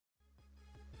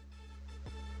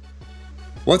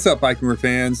What's up, Biker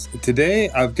fans? Today,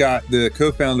 I've got the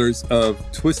co-founders of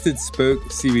Twisted Spoke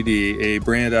CBD, a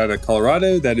brand out of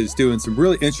Colorado that is doing some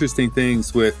really interesting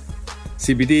things with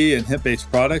CBD and hemp-based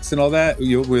products and all that,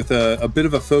 with a bit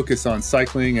of a focus on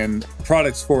cycling and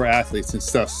products for athletes and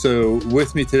stuff. So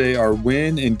with me today are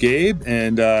Win and Gabe.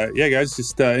 And guys,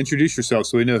 just introduce yourselves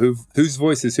so we know whose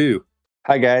voice is who.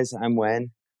 Hi, guys. I'm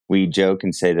Wen. We joke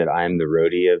and say that I'm the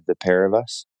roadie of the pair of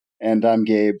us. And I'm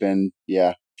Gabe, and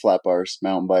flat bars,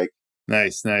 mountain bike.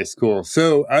 Nice, cool.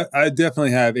 So I definitely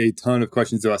have a ton of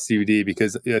questions about CBD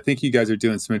because I think you guys are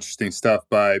doing some interesting stuff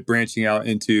by branching out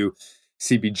into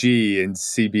CBG and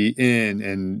CBN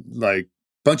and like a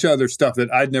bunch of other stuff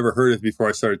that I'd never heard of before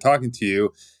I started talking to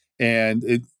you. And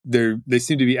they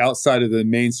seem to be outside of the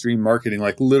mainstream marketing.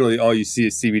 Like literally all you see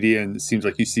is CBD, and it seems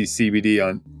like you see CBD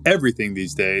on everything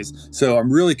these days. So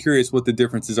I'm really curious what the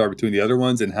differences are between the other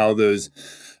ones and how those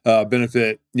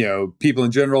benefit, people in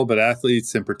general, but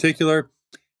athletes in particular.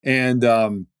 And,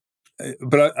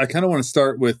 but I kind of want to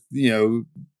start with,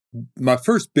 my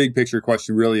first big picture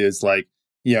question really is like,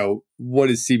 what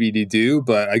does CBD do?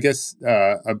 But I guess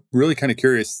I'm really kind of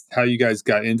curious how you guys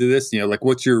got into this, like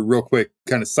what's your real quick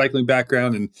kind of cycling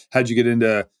background and how'd you get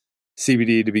into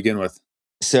CBD to begin with?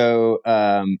 So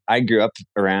I grew up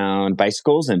around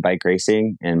bicycles and bike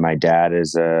racing, and my dad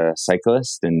is a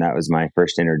cyclist, and that was my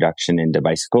first introduction into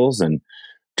bicycles, and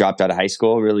dropped out of high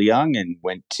school really young and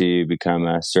went to become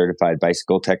a certified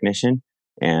bicycle technician,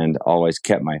 and always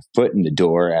kept my foot in the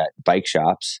door at bike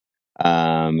shops,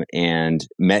 and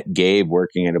met Gabe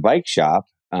working at a bike shop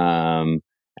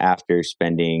after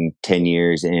spending 10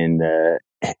 years in the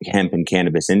hemp and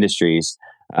cannabis industries.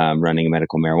 Running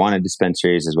medical marijuana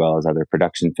dispensaries as well as other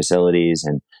production facilities,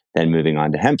 and then moving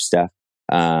on to hemp stuff.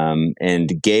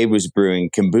 And Gabe was brewing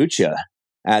kombucha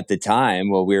at the time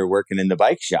while we were working in the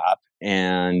bike shop.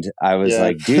 And I was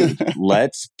like, dude,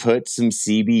 let's put some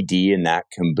CBD in that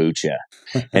kombucha.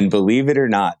 And believe it or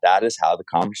not, that is how the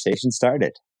conversation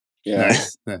started. Yeah.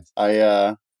 Nice.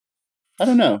 I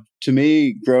don't know. To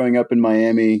me, growing up in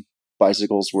Miami,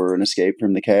 bicycles were an escape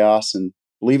from the chaos. And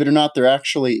believe it or not, there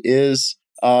actually is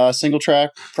single track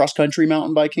cross country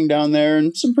mountain biking down there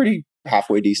and some pretty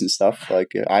halfway decent stuff.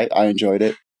 Like I enjoyed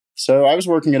it. So I was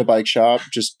working at a bike shop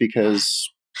just because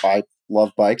I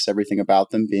love bikes, everything about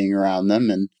them, being around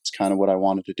them. And it's kind of what I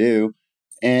wanted to do.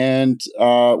 And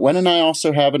Wen and I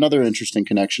also have another interesting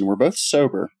connection. We're both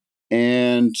sober.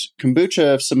 And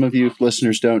kombucha, if some of you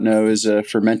listeners don't know, is a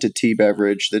fermented tea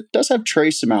beverage that does have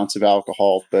trace amounts of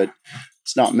alcohol, but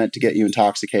it's not meant to get you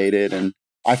intoxicated. And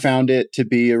I found it to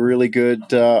be a really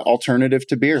good alternative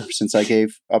to beer since I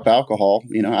gave up alcohol,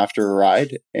 after a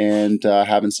ride, and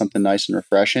having something nice and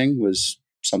refreshing was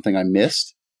something I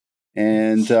missed.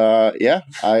 And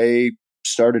I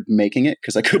started making it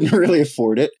because I couldn't really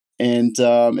afford it. And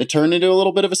it turned into a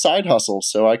little bit of a side hustle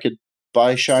so I could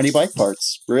buy shiny bike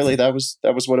parts. Really, that was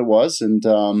what it was.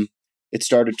 And it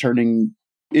started turning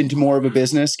into more of a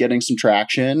business, getting some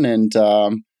traction, and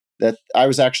that I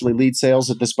was actually lead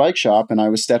sales at this bike shop, and I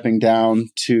was stepping down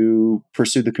to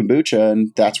pursue the kombucha,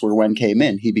 and that's where Wen came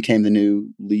in. He became the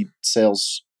new lead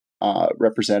sales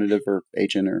representative or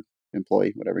agent or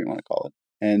employee, whatever you want to call it.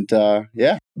 And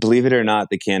believe it or not,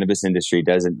 the cannabis industry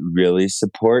doesn't really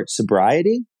support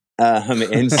sobriety.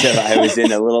 And so I was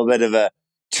in a little bit of a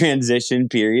transition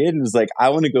period and was like, I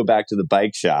want to go back to the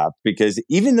bike shop, because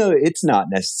even though it's not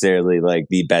necessarily like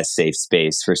the best safe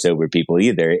space for sober people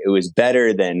either, it was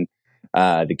better than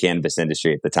the cannabis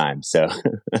industry at the time. So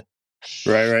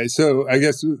right. So I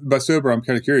guess by sober, I'm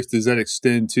kind of curious, does that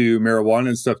extend to marijuana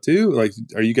and stuff too? Like,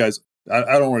 are you guys,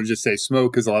 I don't want to just say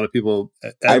smoke because a lot of people,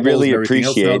 I really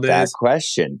appreciate that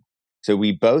question. So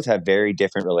we both have very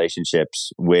different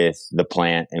relationships with the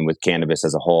plant and with cannabis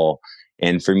as a whole.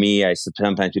 And for me,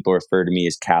 sometimes people refer to me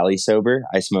as Cali sober.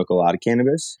 I smoke a lot of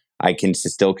cannabis. I can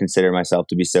still consider myself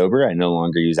to be sober. I no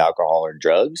longer use alcohol or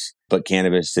drugs, but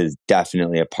cannabis is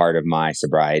definitely a part of my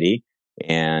sobriety.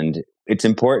 And it's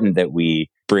important that we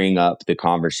bring up the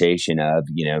conversation of,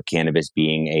 cannabis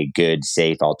being a good,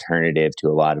 safe alternative to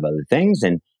a lot of other things,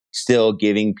 and still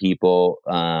giving people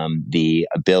the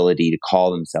ability to call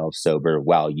themselves sober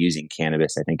while using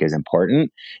cannabis, I think is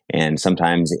important. And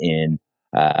sometimes in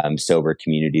sober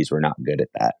communities, we're not good at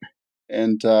that.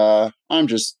 And I'm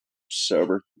just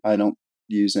sober. I don't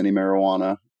use any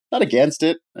marijuana. Not against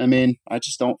it. I mean, I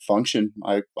just don't function.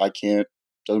 I can't.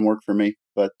 Doesn't work for me.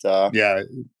 But yeah,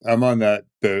 I'm on that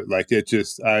boat. Like it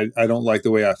just, I don't like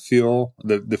the way I feel.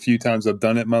 The few times I've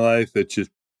done it in my life, it's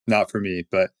just not for me.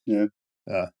 But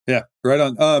yeah, right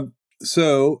on.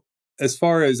 So as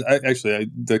far as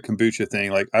the kombucha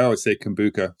thing, like I always say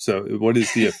kombucha. So what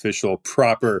is the official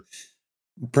proper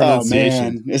pronunciation.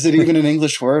 Oh man, is it even an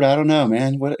English word? I don't know,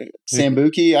 man. What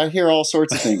sambuki? I hear all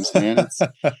sorts of things, man. It's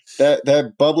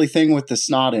that bubbly thing with the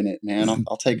snot in it, man.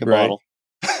 I'll take a bottle.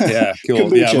 Yeah,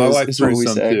 cool. Yeah, my wife brews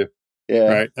some too.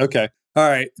 Yeah. Right. Okay. All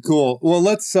right. Cool. Well,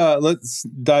 let's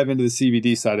dive into the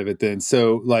CBD side of it then.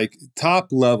 So, like top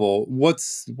level,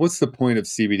 what's the point of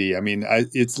CBD? I mean,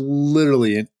 it's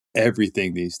literally in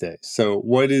everything these days. So,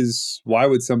 why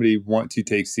would somebody want to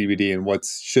take CBD, and what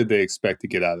should they expect to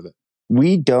get out of it?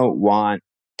 We don't want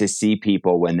to see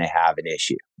people when they have an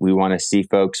issue. We want to see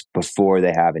folks before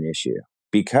they have an issue,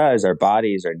 because our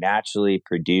bodies are naturally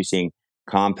producing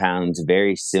compounds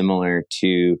very similar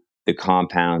to the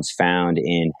compounds found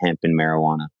in hemp and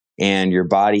marijuana. And your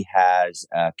body has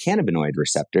cannabinoid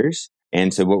receptors.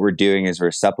 And so what we're doing is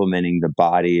we're supplementing the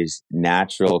body's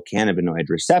natural cannabinoid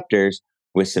receptors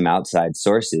with some outside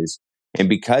sources. And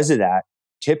because of that,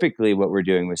 typically what we're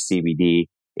doing with CBD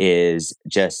is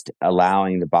just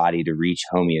allowing the body to reach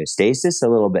homeostasis a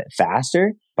little bit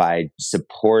faster by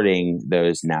supporting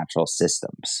those natural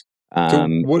systems. So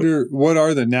what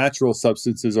are the natural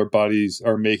substances our bodies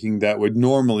are making that would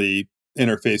normally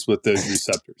interface with those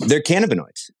receptors? They're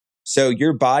cannabinoids. So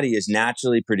your body is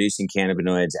naturally producing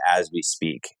cannabinoids as we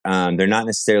speak. They're not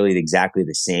necessarily exactly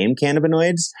the same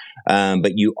cannabinoids,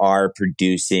 but you are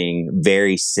producing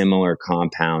very similar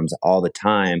compounds all the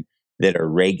time that are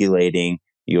regulating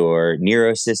your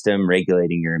neurosystem,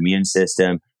 regulating your immune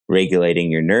system,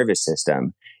 regulating your nervous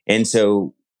system. And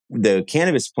so the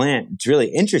cannabis plant, it's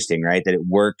really interesting, right? That it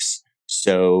works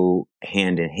so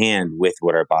hand in hand with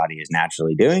what our body is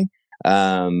naturally doing.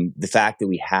 The fact that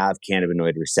we have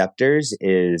cannabinoid receptors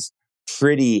is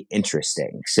pretty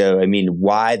interesting. So, I mean,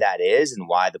 why that is and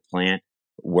why the plant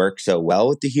works so well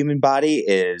with the human body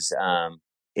is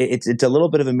it's a little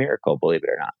bit of a miracle, believe it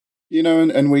or not. You know,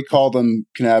 and we call them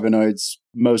cannabinoids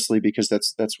mostly because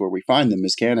that's where we find them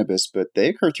as cannabis, but they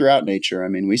occur throughout nature. I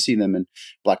mean, we see them in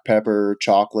black pepper,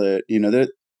 chocolate, you know,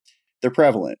 they're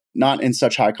prevalent, not in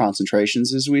such high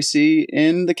concentrations as we see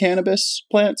in the cannabis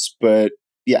plants, but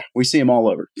yeah, we see them all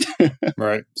over.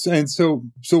 Right. So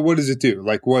what does it do?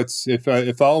 Like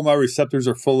if all my receptors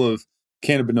are full of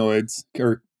cannabinoids,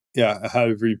 or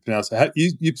however you pronounce it.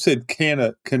 You said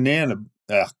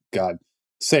God.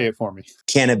 Say it for me.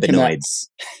 Cannabinoids.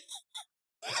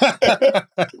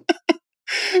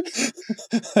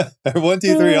 1,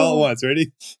 2, 3, all at once.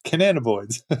 Ready?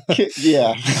 Cannabinoids.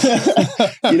 Yeah.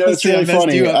 You know, it's really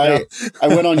funny. I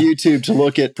went on YouTube to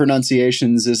look at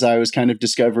pronunciations as I was kind of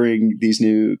discovering these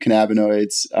new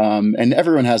cannabinoids. And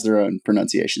everyone has their own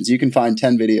pronunciations. You can find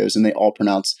 10 videos and they all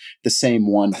pronounce the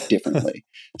same one differently.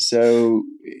 So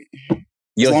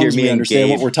you'll hear me understand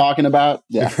what we're talking about.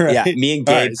 Yeah. Right. Yeah. Me and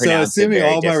Gabe. Right, so assuming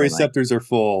all my receptors are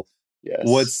full,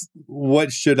 yes.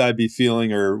 What should I be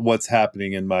feeling, or what's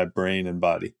happening in my brain and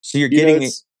body? So you're getting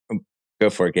go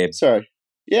for it, Gabe. Sorry.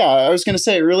 Yeah, I was going to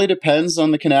say it really depends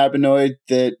on the cannabinoid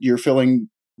that you're filling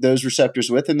those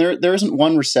receptors with. And there isn't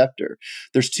one receptor.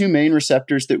 There's two main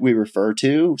receptors that we refer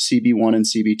to, CB1 and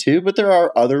CB2, but there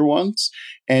are other ones.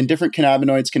 And different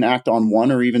cannabinoids can act on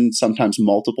one or even sometimes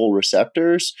multiple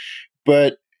receptors.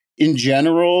 But in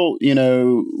general, you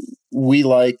know, we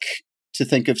like to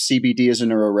think of CBD as a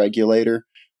neuroregulator.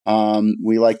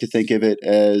 We like to think of it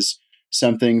as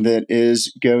something that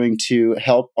is going to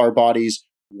help our bodies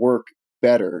work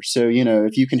better. So, you know,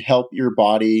 if you can help your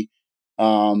body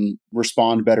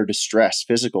respond better to stress,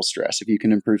 physical stress, if you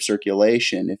can improve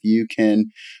circulation, if you can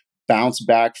bounce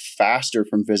back faster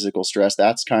from physical stress,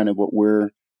 that's kind of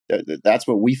that's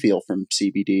what we feel from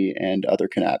CBD and other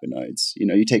cannabinoids. You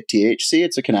know, you take THC,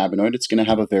 it's a cannabinoid, it's going to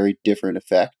have a very different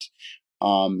effect.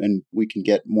 And we can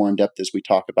get more in depth as we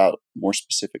talk about more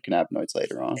specific cannabinoids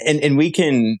later on. And we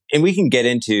can get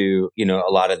into, you know,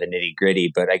 a lot of the nitty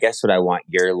gritty, but I guess what I want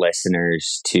your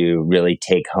listeners to really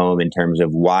take home in terms of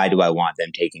why do I want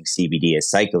them taking CBD as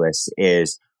cyclists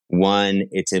is, one,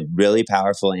 it's a really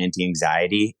powerful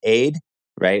anti-anxiety aid,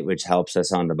 right? Which helps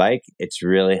us on the bike. It's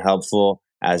really helpful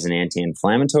as an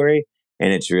anti-inflammatory,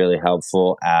 and it's really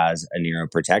helpful as a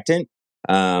neuroprotectant.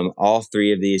 All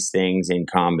three of these things in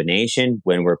combination,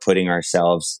 when we're putting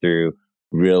ourselves through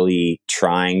really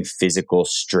trying physical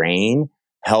strain,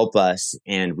 help us.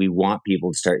 And we want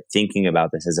people to start thinking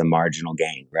about this as a marginal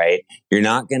gain, right? You're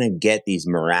not going to get these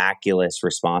miraculous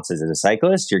responses as a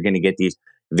cyclist. You're going to get these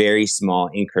very small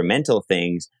incremental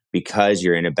things because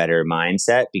you're in a better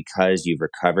mindset, because you've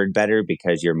recovered better,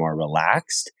 because you're more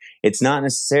relaxed. It's not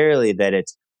necessarily that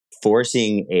it's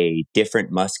forcing a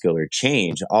different muscular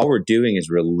change. All we're doing is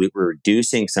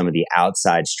reducing some of the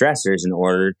outside stressors in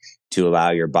order to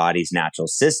allow your body's natural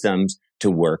systems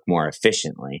to work more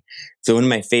efficiently. So one of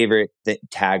my favorite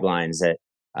taglines that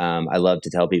I love to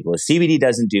tell people CBD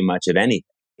doesn't do much of anything.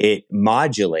 It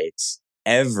modulates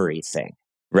everything,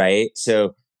 right?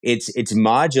 So it's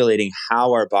modulating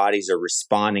how our bodies are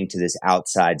responding to this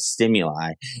outside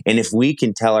stimuli. And if we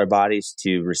can tell our bodies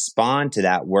to respond to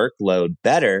that workload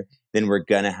better, then we're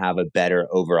going to have a better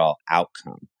overall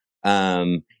outcome.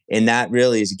 And that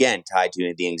really is, again, tied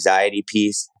to the anxiety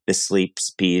piece, the sleep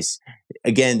piece,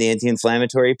 again, the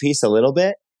anti-inflammatory piece a little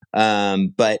bit.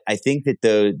 But I think that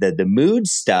the mood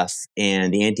stuff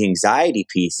and the anti-anxiety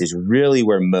piece is really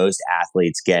where most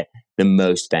athletes get the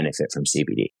most benefit from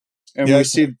CBD. And we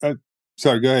see,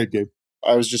 sorry, go ahead, Gabe.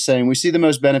 I was just saying, we see the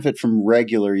most benefit from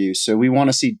regular use. So we want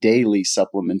to see daily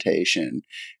supplementation,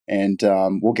 and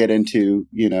we'll get into,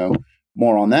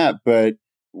 more on that. But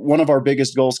one of our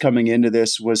biggest goals coming into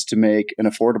this was to make an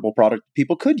affordable product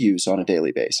people could use on a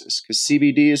daily basis, because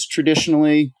CBD is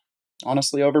traditionally,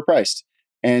 honestly, overpriced.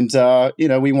 And,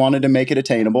 we wanted to make it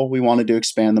attainable. We wanted to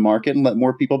expand the market and let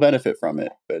more people benefit from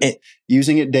it. But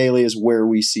using it daily is where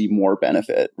we see more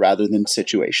benefit rather than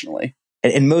situationally.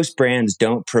 And most brands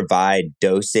don't provide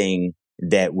dosing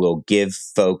that will give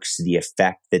folks the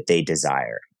effect that they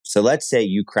desire. So let's say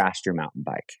you crashed your mountain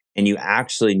bike and you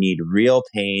actually need real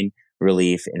pain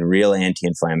relief and real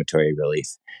anti-inflammatory relief.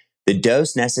 The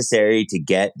dose necessary to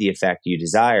get the effect you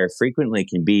desire frequently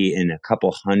can be in a couple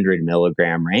 100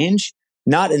 milligram range,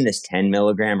 not in this 10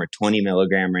 milligram or 20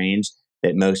 milligram range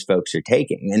that most folks are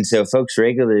taking. And so folks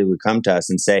regularly would come to us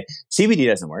and say, CBD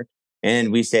doesn't work.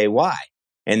 And we say, why?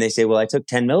 And they say, well, I took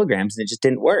 10 milligrams and it just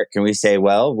didn't work. And we say,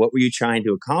 well, what were you trying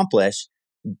to accomplish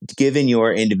given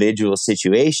your individual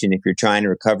situation? If you're trying to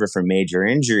recover from major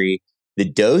injury, the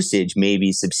dosage may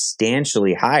be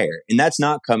substantially higher. And that's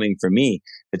not coming from me.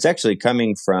 It's actually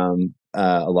coming from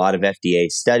a lot of FDA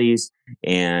studies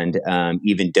and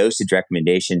even dosage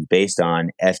recommendations based on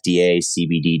FDA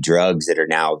CBD drugs that are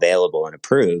now available and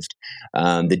approved.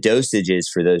 The dosages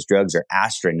for those drugs are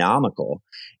astronomical,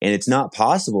 and it's not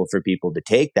possible for people to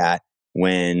take that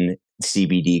when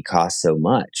CBD costs so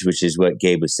much, which is what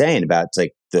Gabe was saying about. It's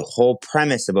like the whole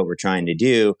premise of what we're trying to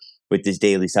do with this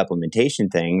daily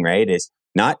supplementation thing, right, is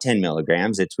not 10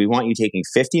 milligrams. It's we want you taking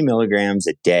 50 milligrams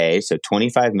a day, so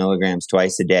 25 milligrams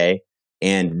twice a day.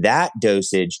 And that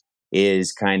dosage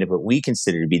is kind of what we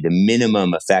consider to be the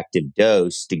minimum effective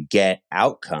dose to get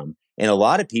outcome. And a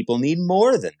lot of people need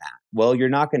more than that. Well, you're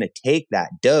not going to take that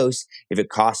dose if it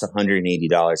costs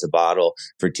 $180 a bottle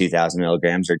for 2,000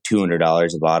 milligrams or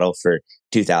 $200 a bottle for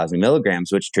 2,000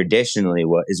 milligrams, which traditionally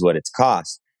is what it's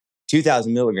cost.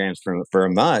 2,000 milligrams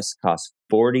from us costs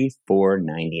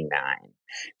 $44.99.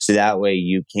 So that way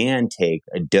you can take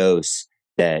a dose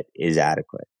that is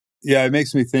adequate. Yeah, it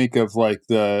makes me think of like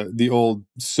the old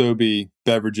Sobe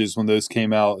beverages when those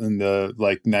came out in the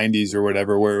like 90s or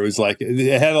whatever, where it was like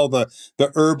it had all the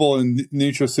herbal and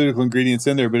nutraceutical ingredients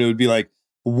in there, but it would be like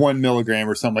 1 milligram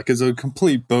or something. Like it's a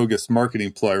complete bogus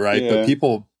marketing ploy, right? Yeah. But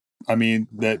people, I mean,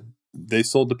 that they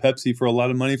sold to Pepsi for a lot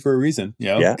of money for a reason,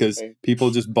 because people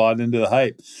just bought into the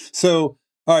hype. So,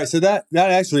 all right, so that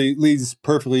actually leads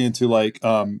perfectly into like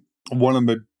one of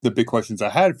the big questions I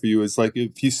had for you is like,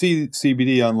 if you see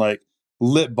CBD on like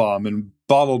lip balm and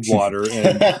bottled water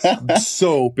and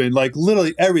soap and like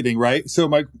literally everything, right? So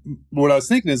what I was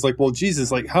thinking is like, well,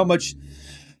 Jesus, like how much,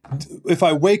 if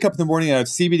I wake up in the morning and I have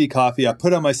CBD coffee, I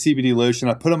put on my CBD lotion,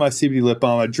 I put on my CBD lip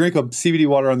balm, I drink a CBD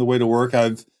water on the way to work,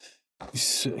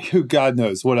 who God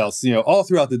knows what else, all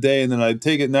throughout the day. And then I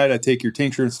take at night, I take your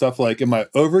tincture and stuff. Like, am I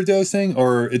overdosing?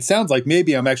 Or it sounds like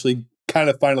maybe I'm actually kind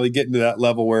of finally getting to that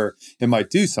level where it might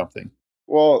do something.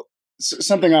 Well,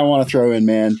 something I want to throw in,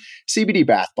 man, CBD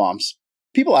bath bombs.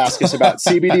 People ask us about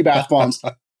CBD bath bombs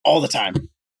all the time,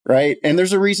 right? And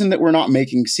there's a reason that we're not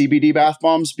making CBD bath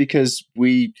bombs, because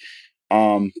we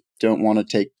don't want to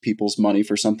take people's money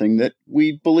for something that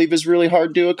we believe is really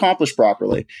hard to accomplish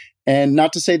properly. And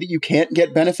not to say that you can't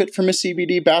get benefit from a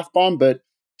CBD bath bomb, but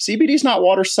CBD is not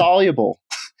water soluble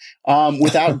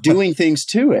without doing things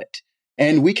to it.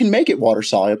 And we can make it water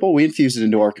soluble. We infuse it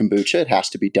into our kombucha. It has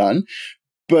to be done.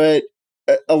 But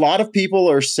a lot of people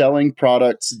are selling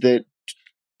products that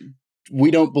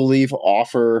we don't believe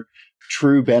offer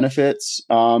true benefits.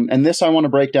 And this I want to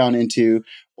break down into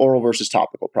oral versus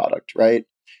topical product, right?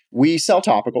 We sell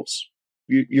topicals.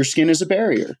 Your skin is a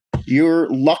barrier. You're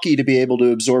lucky to be able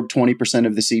to absorb 20%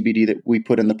 of the CBD that we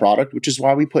put in the product, which is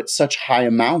why we put such high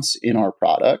amounts in our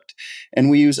product.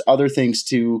 And we use other things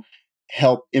to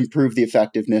help improve the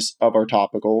effectiveness of our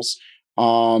topicals.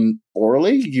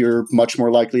 Orally, you're much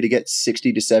more likely to get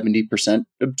 60 to 70%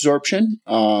 absorption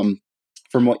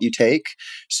from what you take.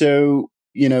 So,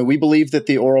 we believe that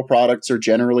the oral products are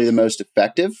generally the most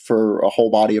effective for a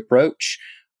whole body approach.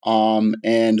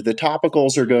 And the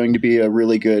topicals are going to be a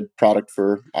really good product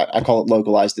for, I call it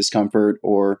localized discomfort,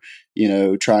 or,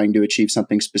 trying to achieve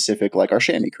something specific like our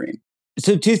chamois cream.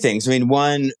 So 2 things. I mean,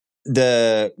 one,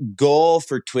 the goal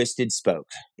for Twisted Spoke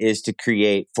is to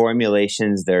create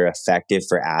formulations that are effective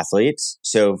for athletes.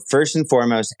 So first and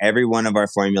foremost, every one of our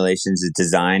formulations is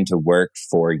designed to work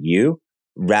for you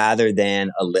rather than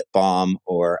a lip balm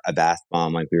or a bath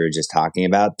bomb like we were just talking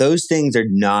about. Those things are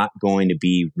not going to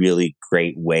be really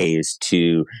great ways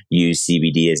to use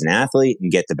CBD as an athlete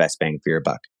and get the best bang for your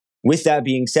buck. With that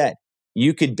being said,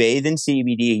 you could bathe in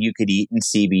CBD, you could eat in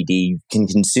CBD, you can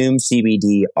consume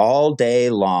CBD all day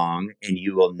long, and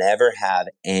you will never have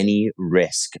any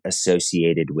risk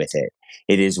associated with it.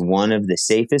 It is one of the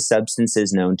safest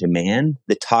substances known to man.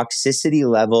 The toxicity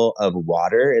level of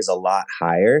water is a lot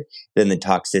higher than the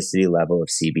toxicity level of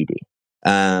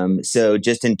CBD. So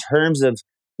just in terms of,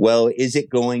 well, is it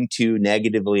going to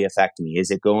negatively affect me? Is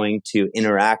it going to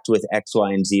interact with X,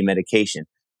 Y, and Z medication?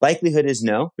 Likelihood is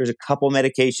no. There's a couple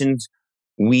medications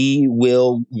we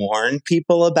will warn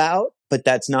people about, but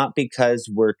that's not because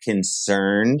we're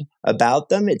concerned about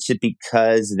them. It's just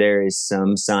because there is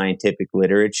some scientific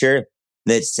literature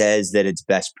that says that it's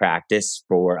best practice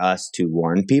for us to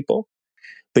warn people.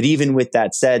 But even with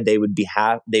that said, they would be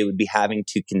having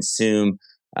to consume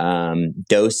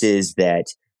doses that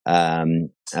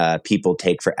people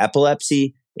take for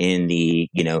epilepsy in the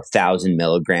 1,000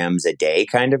 milligrams a day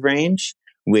kind of range,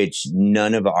 which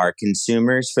none of our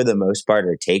consumers for the most part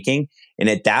are taking. And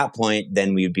at that point,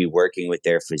 then we'd be working with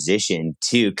their physician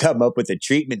to come up with a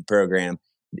treatment program.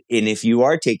 And if you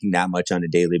are taking that much on a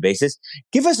daily basis,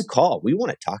 give us a call. We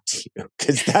want to talk to you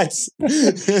because that's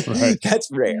Right. That's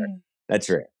rare. That's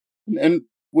rare. And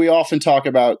we often talk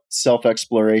about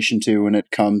self-exploration too when it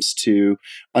comes to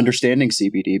understanding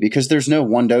CBD, because there's no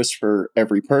one dose for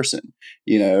every person.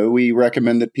 We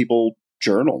recommend that people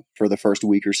journal for the first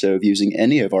week or so of using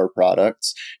any of our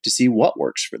products to see what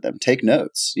works for them. Take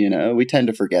notes. We tend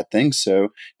to forget things. So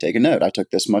take a note. I took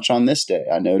this much on this day.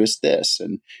 I noticed this,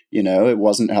 and, it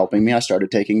wasn't helping me. I started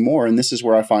taking more. And this is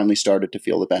where I finally started to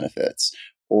feel the benefits.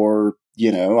 Or,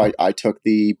 I took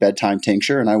the bedtime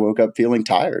tincture and I woke up feeling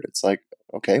tired. It's like,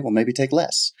 okay, well, maybe take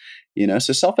less. So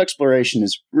self-exploration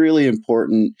is really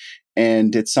important.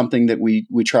 And it's something that we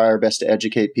try our best to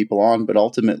educate people on, but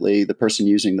ultimately the person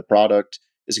using the product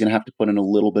is going to have to put in a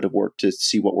little bit of work to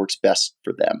see what works best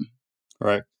for them.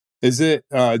 Right. Is it,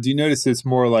 do you notice it's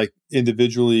more like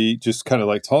individually just kind of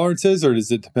like tolerances, or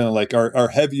does it depend on like are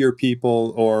heavier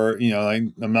people, or,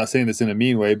 I'm not saying this in a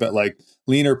mean way, but like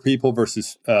leaner people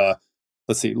versus,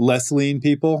 let's see, less lean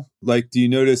people? Like, do you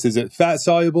notice, is it fat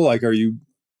soluble? Like, are you,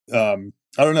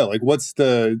 I don't know, like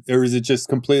or is it just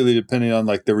completely depending on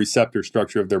like the receptor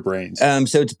structure of their brains?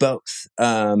 So it's both.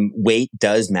 Weight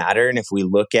does matter. And if we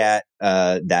look at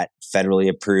that federally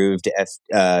approved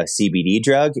CBD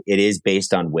drug, it is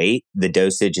based on weight. The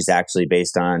dosage is actually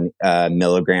based on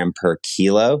milligram per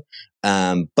kilo.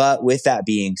 But with that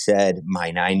being said,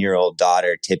 my 9-year-old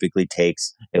daughter typically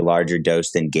takes a larger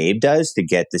dose than Gabe does to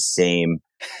get the same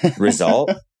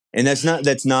result. And that's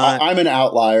not. I'm an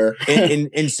outlier.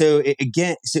 and so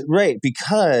again, right,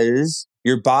 because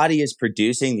your body is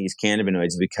producing these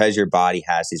cannabinoids, because your body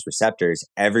has these receptors,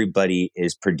 everybody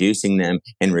is producing them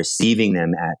and receiving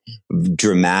them at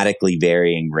dramatically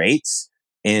varying rates.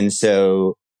 And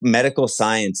so medical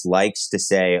science likes to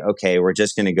say, okay, we're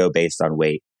just going to go based on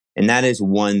weight. And that is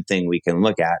one thing we can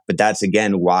look at. But that's,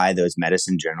 again, why those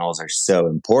medicine journals are so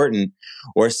important,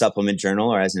 or supplement journal,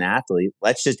 or as an athlete,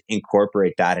 let's just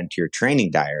incorporate that into your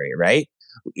training diary, right?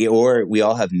 Or we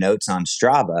all have notes on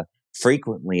Strava.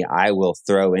 Frequently, I will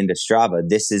throw into Strava,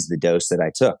 this is the dose that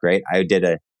I took, right? I did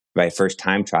my first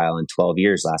time trial in 12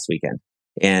 years last weekend.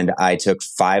 And I took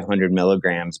 500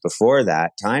 milligrams before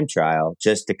that time trial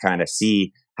just to kind of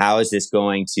see, how is this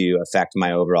going to affect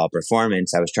my overall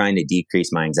performance? I was trying to decrease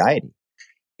my anxiety,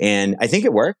 and I think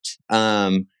it worked.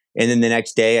 And then the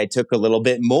next day I took a little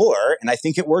bit more, and I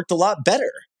think it worked a lot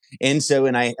better. And so,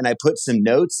 and I put some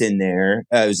notes in there.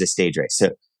 It was a stage race.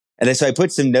 So I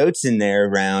put some notes in there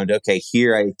around, okay,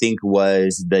 here I think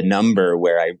was the number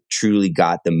where I truly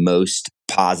got the most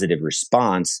positive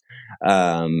response.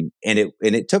 And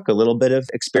it took a little bit of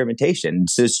experimentation.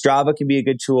 So Strava can be a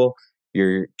good tool.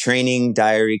 Your training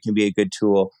diary can be a good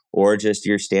tool, or just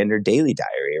your standard daily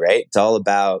diary, right? It's all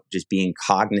about just being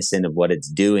cognizant of what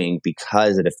it's doing,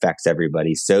 because it affects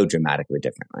everybody so dramatically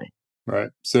differently. Right.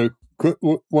 So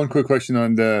one quick question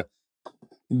on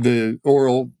the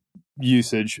oral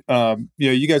usage.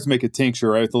 You guys make a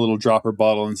tincture, right, with a little dropper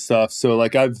bottle and stuff. So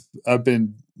like I've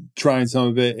been trying some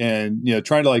of it, and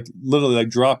trying to like literally like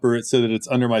dropper it so that it's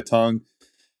under my tongue.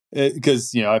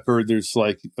 Because, I've heard there's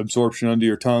like absorption under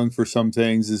your tongue for some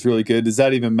things is really good. Does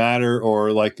that even matter?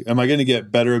 Or like, am I going to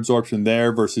get better absorption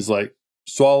there versus like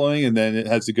swallowing and then it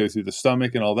has to go through the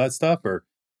stomach and all that stuff? Or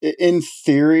in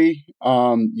theory,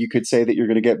 you could say that you're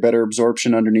going to get better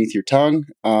absorption underneath your tongue.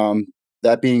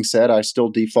 That being said, I still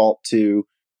default to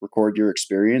record your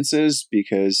experiences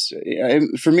because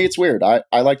for me, it's weird.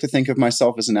 I like to think of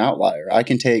myself as an outlier. I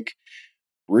can take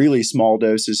really small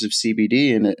doses of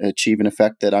CBD and achieve an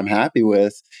effect that I'm happy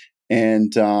with.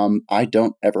 And I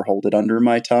don't ever hold it under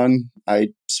my tongue. I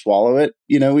swallow it.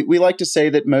 We like to say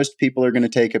that most people are going to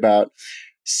take about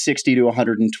 60 to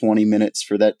 120 minutes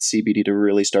for that CBD to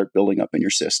really start building up in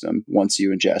your system once you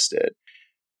ingest it.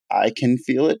 I can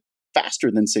feel it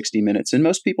faster than 60 minutes, and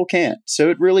most people can't. So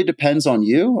it really depends on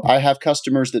you. I have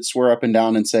customers that swear up and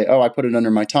down and say, oh, I put it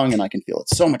under my tongue and I can feel it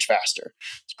so much faster.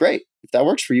 It's great. If that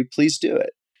works for you, please do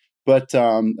it. But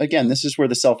again, this is where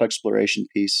the self-exploration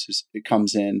piece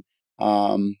comes in.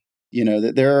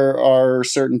 There are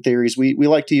certain theories. We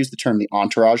like to use the term the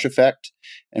entourage effect,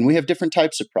 and we have different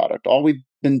types of product. All we've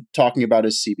been talking about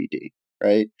is CBD,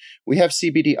 right? We have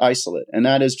CBD isolate, and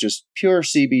that is just pure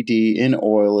CBD in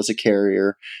oil as a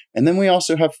carrier. And then we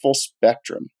also have full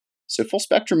spectrum. So full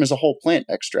spectrum is a whole plant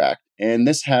extract, and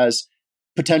this has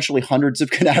potentially hundreds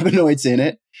of cannabinoids in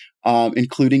it,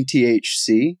 including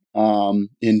THC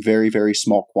in very, very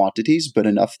small quantities, but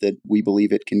enough that we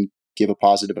believe it can give a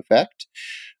positive effect.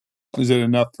 Is it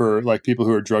enough for like people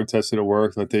who are drug tested at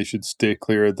work that they should stay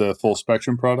clear of the full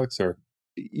spectrum products? Or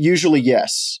usually,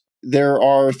 yes. There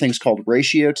are things called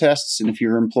ratio tests, and if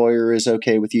your employer is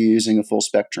okay with you using a full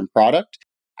spectrum product,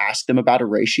 ask them about a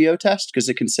ratio test because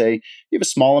it can say you have a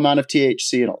small amount of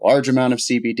THC and a large amount of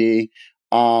CBD.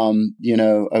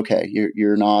 Okay,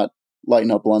 you're not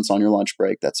lighting up blunts on your lunch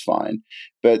break. That's fine.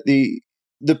 But the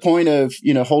point of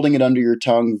holding it under your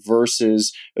tongue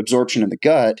versus absorption in the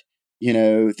gut,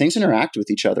 things interact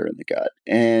with each other in the gut.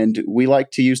 And we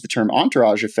like to use the term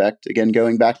entourage effect. Again,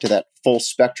 going back to that full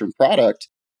spectrum product,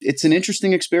 it's an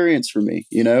interesting experience for me.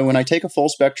 When I take a full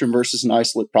spectrum versus an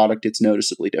isolate product, it's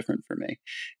noticeably different for me.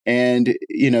 And,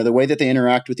 the way that they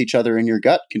interact with each other in your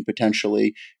gut can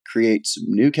potentially create some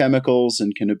new chemicals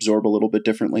and can absorb a little bit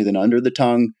differently than under the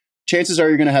tongue. Chances are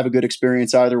you're going to have a good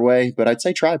experience either way, but I'd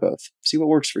say try both. See what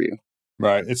works for you.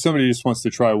 Right. If somebody just wants to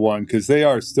try one, because they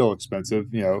are still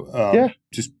expensive,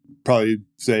 just probably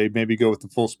say maybe go with the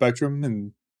full spectrum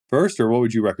and first, or what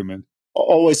would you recommend?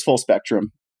 Always full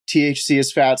spectrum. THC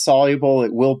is fat soluble.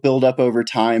 It will build up over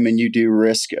time, and you do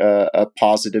risk a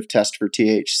positive test for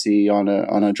THC on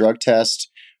a drug test.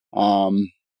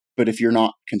 But if you're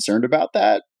not concerned about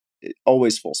that,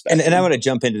 always full spectrum. And I want to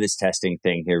jump into this testing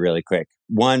thing here really quick.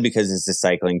 One, because it's a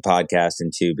cycling podcast,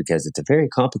 and two, because it's a very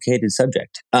complicated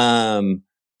subject.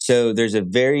 So there's a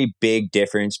very big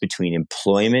difference between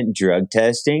employment drug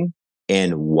testing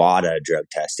and WADA drug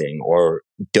testing or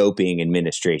doping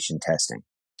administration testing.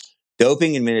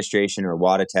 Doping administration or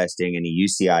WADA testing and the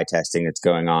UCI testing that's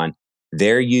going on,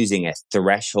 they're using a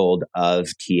threshold of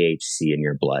THC in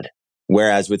your blood.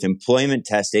 Whereas with employment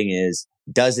testing is,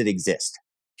 does it exist?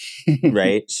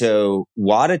 Right? So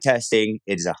WADA testing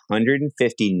is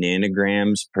 150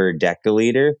 nanograms per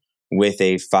deciliter with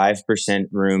a 5%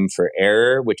 room for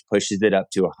error, which pushes it up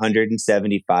to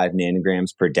 175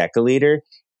 nanograms per deciliter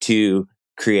to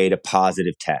create a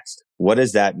positive test. What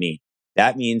does that mean?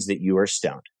 That means that you are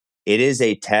stoned. It is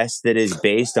a test that is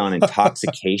based on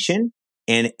intoxication,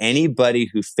 and anybody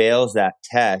who fails that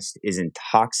test is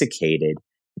intoxicated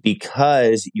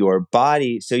because your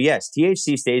body. So yes,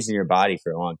 THC stays in your body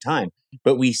for a long time,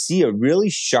 but we see a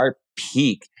really sharp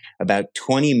peak about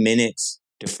 20 minutes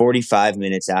to 45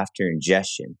 minutes after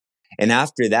ingestion. And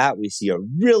after that, we see a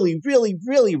really, really,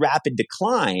 really rapid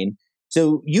decline.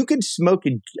 So you could smoke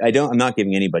I'm not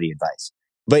giving anybody advice.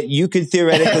 But you could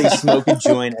theoretically smoke a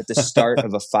joint at the start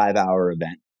of a 5-hour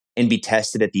event and be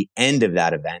tested at the end of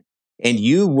that event. And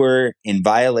you were in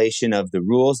violation of the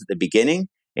rules at the beginning,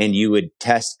 and you would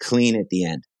test clean at the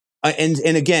end.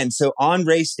 And again, so on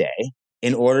race day,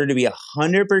 in order to be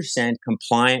 100%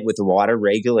 compliant with the WADA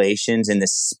regulations and the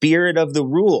spirit of the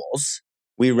rules,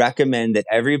 we recommend that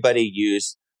everybody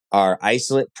use our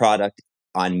isolate product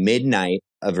on midnight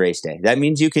of race day. That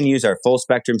means you can use our full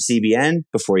spectrum CBN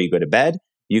before you go to bed.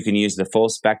 You can use the full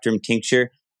spectrum tincture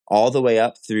all the way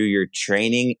up through your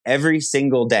training every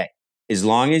single day. As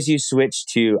long as you switch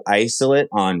to isolate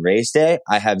on race day,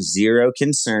 I have zero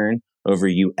concern over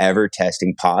you ever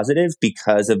testing positive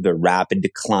because of the rapid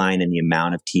decline in the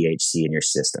amount of THC in your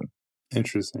system.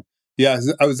 Interesting. Yeah,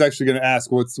 I was actually going to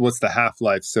ask what's the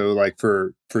half-life. So like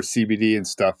for CBD and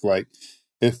stuff, like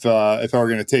if I were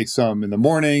going to take some in the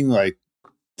morning, like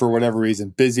for whatever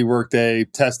reason, busy work day,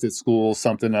 test at school,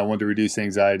 something I wanted to reduce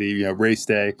anxiety, race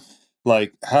day.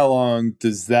 Like, how long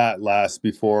does that last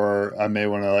before I may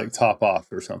want to like top off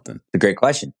or something? A great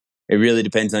question. It really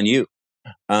depends on you.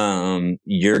 We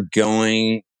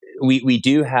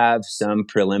do have some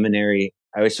preliminary,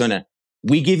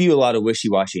 we give you a lot of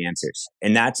wishy-washy answers.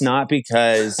 And that's not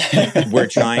because we're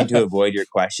trying to avoid your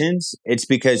questions. It's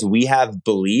because we have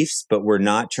beliefs, but we're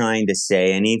not trying to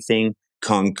say anything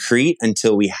concrete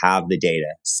until we have the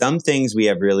data. Some things we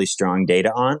have really strong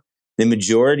data on. The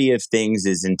majority of things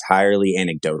is entirely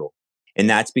anecdotal. And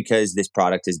that's because this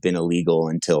product has been illegal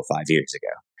until 5 years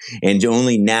ago. And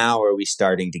only now are we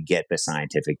starting to get the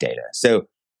scientific data. So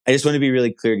I just want to be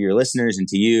really clear to your listeners and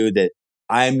to you that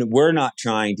we're not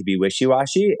trying to be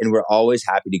wishy-washy, and we're always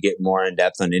happy to get more in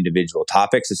depth on individual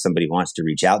topics if somebody wants to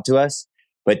reach out to us.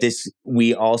 But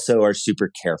we also are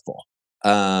super careful.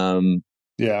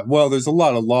 Yeah. Well, there's a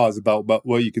lot of laws about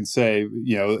what you can say,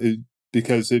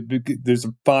 because there's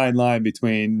a fine line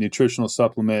between nutritional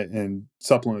supplement and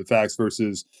supplement facts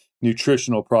versus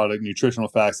nutritional product, nutritional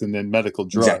facts, and then medical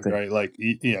drug, exactly. Right? Like,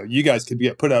 you guys could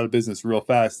get put out of business real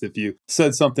fast if you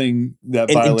said something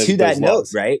that violated and to that note,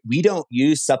 laws. Right? We don't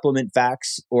use supplement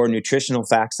facts or nutritional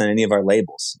facts on any of our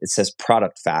labels. It says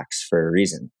product facts for a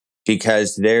reason,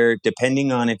 because they're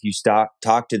depending on if you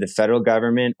talk to the federal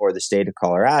government or the state of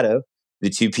Colorado, the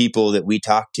two people that we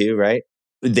talk to, right?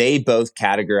 They both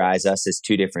categorize us as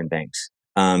two different things.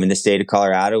 In the state of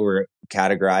Colorado, we're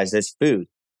categorized as food.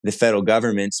 The federal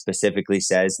government specifically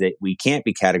says that we can't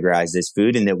be categorized as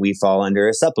food and that we fall under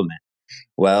a supplement.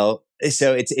 Well,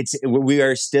 so we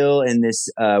are still in this,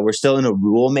 we're still in a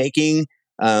rule-making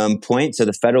point. So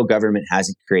the federal government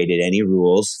hasn't created any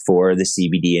rules for the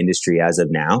CBD industry as of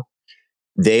now.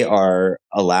 They are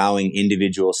allowing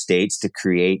individual states to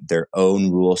create their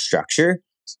own rule structure.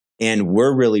 And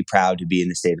we're really proud to be in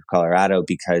the state of Colorado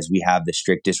because we have the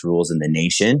strictest rules in the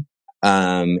nation.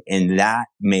 And that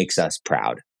makes us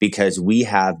proud because we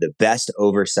have the best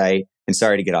oversight. And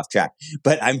sorry to get off track,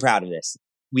 but I'm proud of this.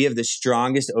 We have the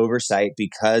strongest oversight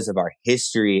because of our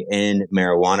history in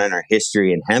marijuana and our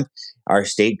history in hemp. Our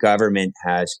state government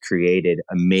has created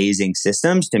amazing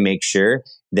systems to make sure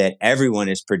that everyone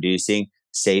is producing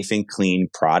safe and clean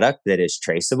product that is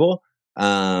traceable.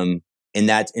 And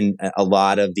that's in a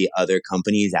lot of the other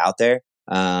companies out there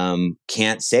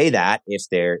can't say that if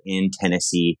they're in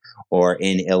Tennessee or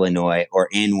in Illinois or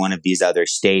in one of these other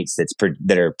states that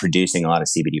are producing a lot of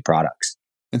CBD products.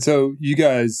 And so you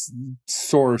guys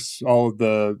source all of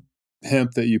the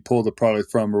hemp that you pull the product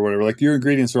from or whatever. Like, your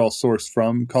ingredients are all sourced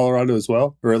from Colorado as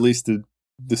well, or at least the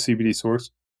CBD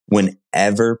source?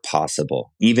 Whenever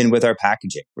possible, even with our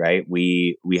packaging, right?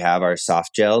 We have our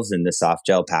soft gels, and the soft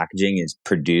gel packaging is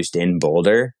produced in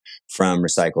Boulder from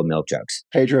recycled milk jugs.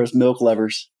 Pedro's milk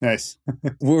levers. Nice.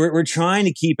 We're trying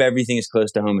to keep everything as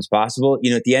close to home as possible.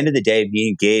 At the end of the day, me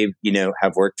and Gabe,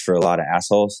 have worked for a lot of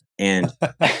assholes, and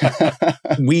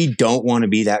we don't want to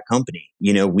be that company.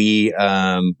 We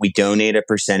donate a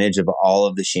percentage of all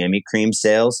of the chamois cream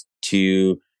sales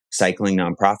to cycling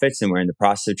nonprofits, and we're in the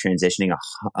process of transitioning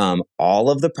all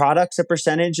of the products. A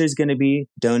percentage is going to be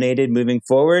donated moving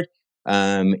forward,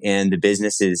 and the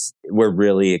businesses, we're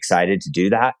really excited to do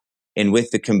that. And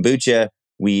with the kombucha,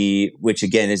 which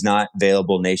again is not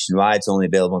available nationwide, it's only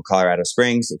available in Colorado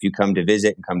Springs. If you come to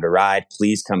visit and come to ride,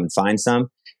 please come and find some.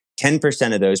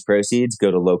 10% of those proceeds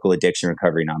go to local addiction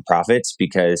recovery nonprofits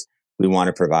because we want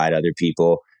to provide other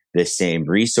people the same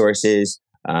resources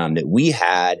that we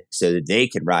had, so that they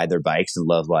could ride their bikes and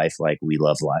love life like we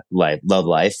love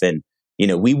life. And,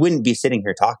 we wouldn't be sitting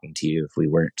here talking to you if we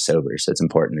weren't sober. So it's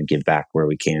important to give back where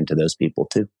we can to those people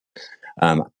too.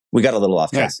 We got a little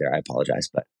off track there. I apologize,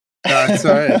 but. It's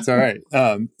all right. It's all right.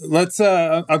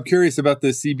 I'm curious about the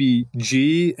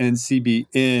CBG and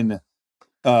CBN.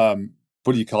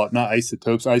 What do you call it? Not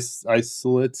isotopes,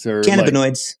 isolates or cannabinoids.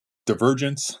 Like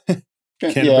divergence.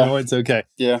 Cannabinoids. Okay.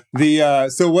 Yeah.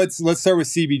 So let's start with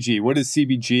CBG. What is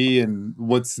CBG, and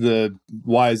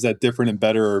why is that different and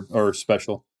better or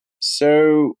special?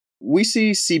 So we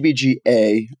see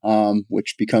CBGA,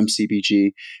 which becomes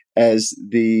CBG, as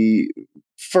the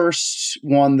first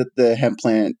one that the hemp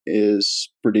plant is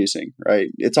producing, right?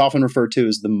 It's often referred to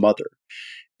as the mother.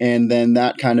 And then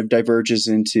that kind of diverges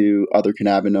into other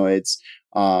cannabinoids,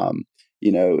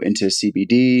 into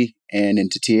CBD and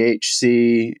into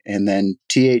THC, and then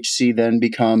THC then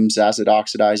becomes, as it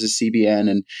oxidizes, CBN,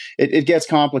 and it gets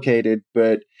complicated,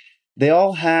 but they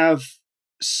all have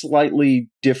slightly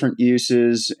different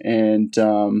uses. And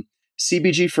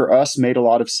CBG for us made a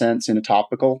lot of sense in a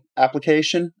topical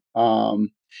application.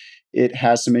 It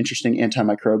has some interesting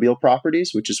antimicrobial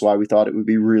properties, which is why we thought it would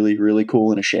be really, really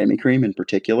cool in a chamois cream in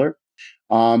particular.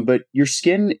 But your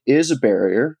skin is a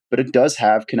barrier, but it does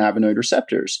have cannabinoid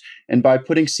receptors. And by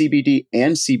putting CBD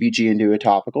and CBG into a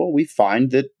topical, we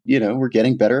find that, we're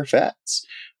getting better effects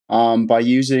by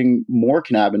using more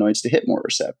cannabinoids to hit more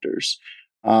receptors.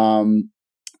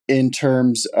 In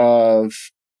terms of,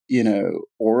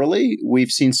 orally,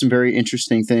 we've seen some very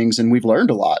interesting things, and we've learned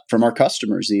a lot from our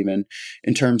customers, even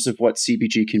in terms of what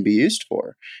CBG can be used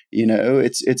for.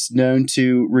 It's known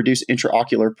to reduce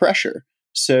intraocular pressure.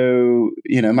 So,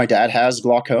 my dad has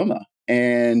glaucoma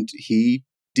and he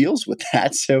deals with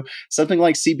that. So something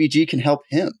like CBG can help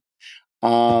him.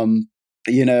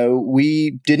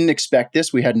 We didn't expect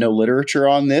this. We had no literature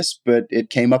on this, but it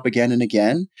came up again and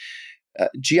again.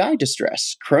 GI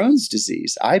distress, Crohn's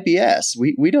disease, IBS.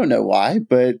 We don't know why,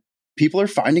 but people are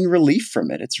finding relief from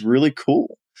it. It's really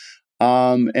cool.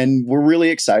 And we're really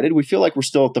excited. We feel like we're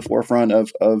still at the forefront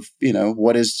of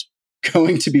what is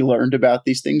going to be learned about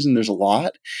these things. And there's a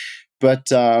lot, but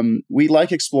we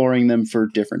like exploring them for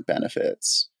different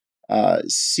benefits.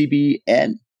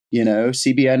 CBN,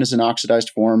 CBN is an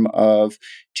oxidized form of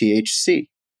THC.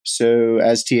 So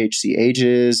as THC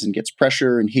ages and gets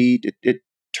pressure and heat, it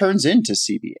turns into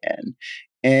CBN.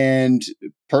 And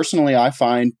personally, I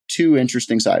find two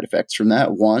interesting side effects from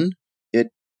that. One, it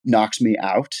knocks me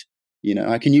out.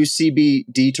 I can use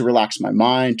CBD to relax my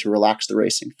mind, to relax the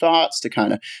racing thoughts, to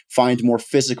kind of find more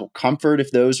physical comfort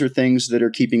if those are things that are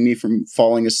keeping me from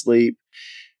falling asleep.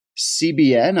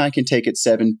 CBN, I can take at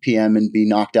 7 p.m. and be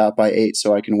knocked out by 8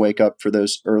 so I can wake up for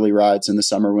those early rides in the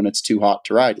summer when it's too hot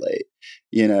to ride late.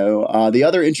 The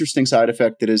other interesting side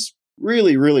effect that is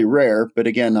really, really rare, but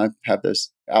again, I have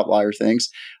those outlier things.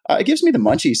 It gives me the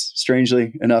munchies,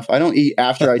 strangely enough. I don't eat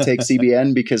after I take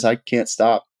CBN because I can't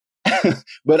stop.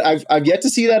 But I've yet to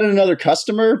see that in another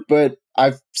customer, but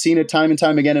I've seen it time and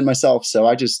time again in myself. So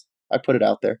I put it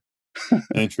out there.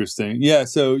 Interesting. Yeah.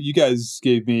 So you guys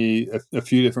gave me a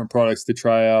few different products to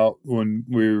try out when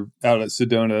we were out at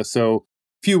Sedona. So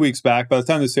a few weeks back, by the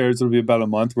time this airs, it'll be about a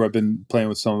month where I've been playing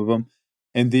with some of them.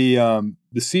 And the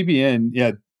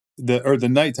CBN, the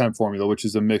nighttime formula, which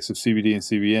is a mix of CBD and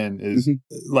CBN, is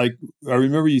like, I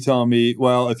remember you telling me,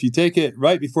 well, if you take it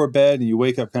right before bed and you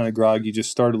wake up kind of groggy, you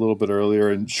just start a little bit earlier.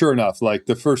 And sure enough, like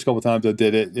the first couple of times I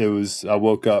did it, I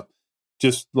woke up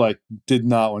just like did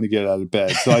not want to get out of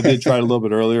bed. So I did try it a little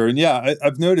bit earlier. And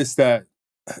I've noticed that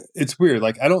it's weird.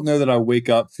 Like, I don't know that I wake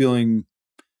up feeling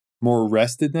more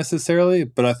rested necessarily,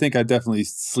 but I think I definitely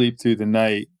sleep through the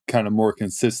night kind of more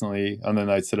consistently on the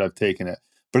nights that I've taken it.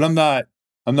 But I'm not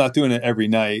doing it every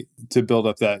night to build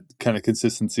up that kind of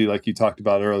consistency like you talked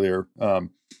about earlier.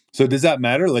 So does that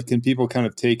matter? Like, can people kind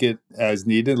of take it as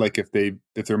needed? Like if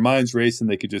their mind's racing,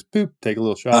 they could just take a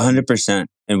little shot. 100%.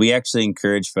 And we actually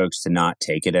encourage folks to not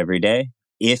take it every day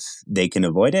if they can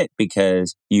avoid it,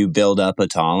 because you build up a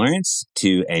tolerance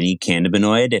to any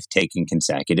cannabinoid if taken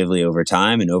consecutively over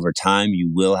time. And over time,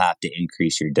 you will have to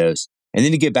increase your dose. And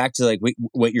then to get back to like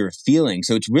what you're feeling.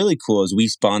 So it's really cool is we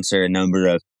sponsor a number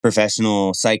of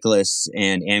professional cyclists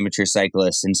and amateur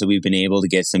cyclists. And so we've been able to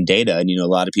get some data. And, a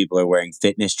lot of people are wearing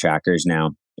fitness trackers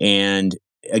now. And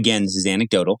again, this is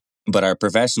anecdotal, but our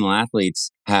professional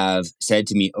athletes have said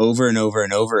to me over and over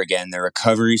and over again, their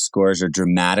recovery scores are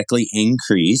dramatically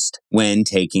increased when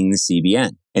taking the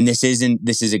CBN. And this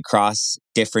is across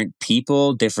different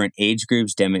people, different age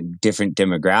groups, different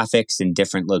demographics and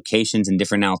different locations and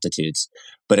different altitudes.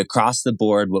 But across the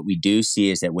board, what we do see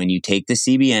is that when you take the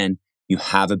CBN, you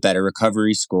have a better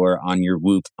recovery score on your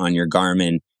Whoop, on your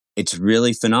Garmin. It's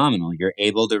really phenomenal. You're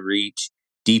able to reach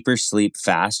deeper sleep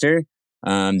faster.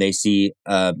 They see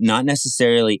not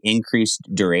necessarily increased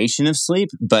duration of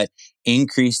sleep, but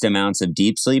increased amounts of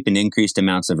deep sleep and increased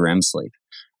amounts of REM sleep.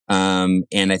 And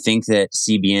I think that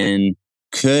CBN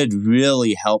could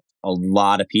really help a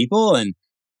lot of people. And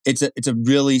it's a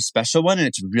really special one. And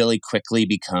it's really quickly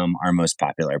become our most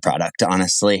popular product,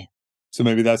 honestly. So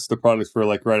maybe that's the product for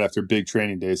like right after big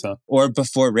training days, huh? Or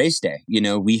before race day.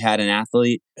 We had an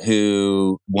athlete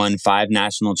who won 5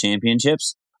 national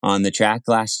championships on the track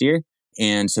last year.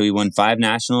 And so he won 5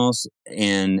 nationals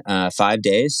in 5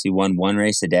 days. He won 1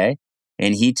 race a day.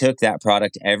 And he took that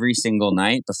product every single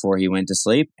night before he went to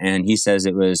sleep. And he says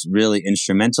it was really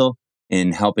instrumental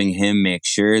in helping him make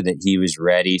sure that he was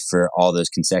ready for all those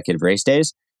consecutive race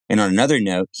days. And on another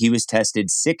note, he was tested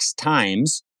 6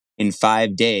 times in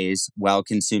 5 days while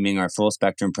consuming our full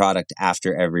spectrum product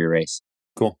after every race.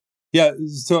 Cool. Yeah.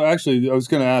 So actually, I was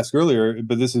going to ask earlier,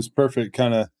 but this is perfect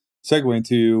kind of segue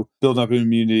into building up an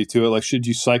immunity to it. Like, should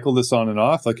you cycle this on and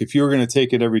off? Like, if you were going to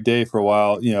take it every day for a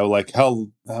while, like how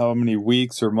many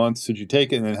weeks or months should you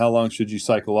take it? And then how long should you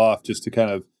cycle off just to kind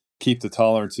of keep the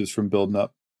tolerances from building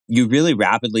up? You really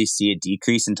rapidly see a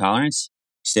decrease in tolerance.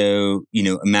 So,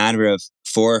 a matter of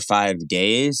 4 or 5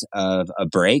 days of a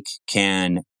break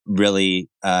can really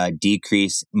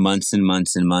decrease months and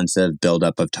months and months of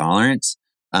buildup of tolerance.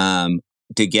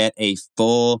 To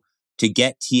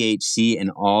get THC and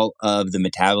all of the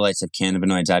metabolites of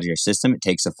cannabinoids out of your system, it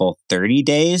takes a full 30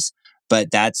 days,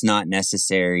 but that's not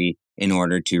necessary in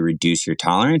order to reduce your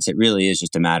tolerance. It really is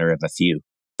just a matter of a few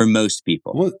for most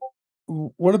people.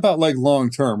 What about like long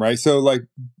term, right? So like,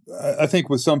 I think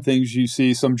with some things you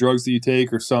see some drugs that you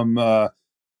take or some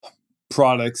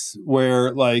products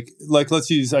where like let's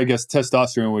use, I guess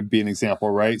testosterone would be an example,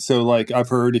 right? So like I've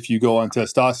heard if you go on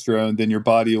testosterone, then your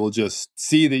body will just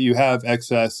see that you have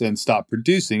excess and stop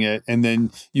producing it, and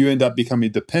then you end up becoming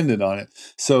dependent on it.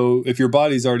 So if your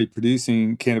body's already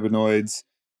producing cannabinoids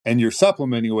and you're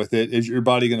supplementing with it, is your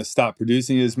body going to stop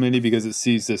producing as many because it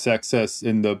sees this excess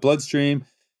in the bloodstream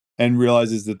and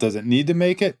realizes it doesn't need to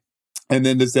make it? And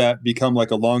then does that become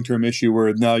like a long-term issue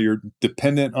where now you're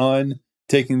dependent on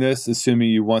taking this, assuming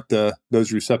you want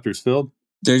those receptors filled?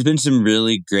 There's been some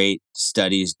really great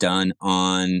studies done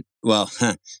on,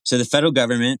 so the federal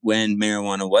government, when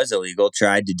marijuana was illegal,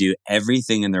 tried to do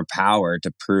everything in their power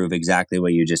to prove exactly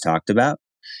what you just talked about.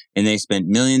 And they spent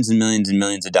millions and millions and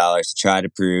millions of dollars to try to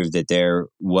prove that there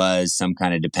was some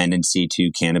kind of dependency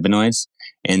to cannabinoids,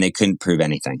 and they couldn't prove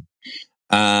anything.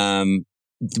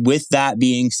 With that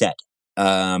being said,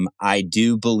 I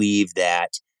do believe that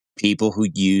people who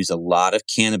use a lot of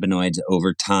cannabinoids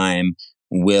over time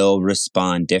will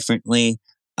respond differently.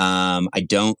 I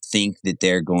don't think that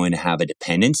they're going to have a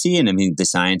dependency. And I mean, the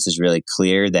science is really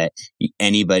clear that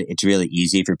it's really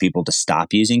easy for people to stop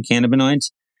using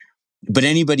cannabinoids. But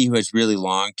anybody who has really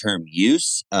long-term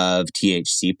use of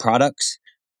THC products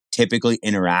typically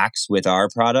interacts with our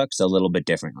products a little bit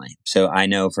differently. So I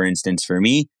know, for instance, for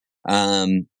me,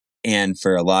 and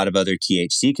for a lot of other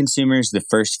THC consumers, the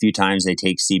first few times they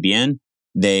take CBN,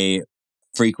 they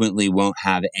frequently won't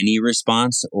have any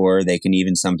response, or they can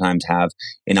even sometimes have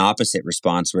an opposite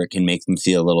response where it can make them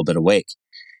feel a little bit awake.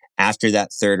 After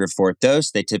that third or fourth dose,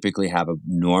 they typically have a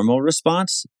normal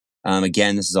response.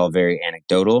 Again, this is all very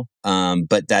anecdotal,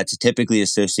 but that's typically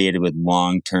associated with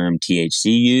long-term THC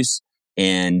use.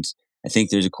 And I think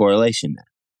there's a correlation there.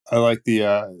 I like the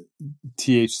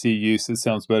THC use. It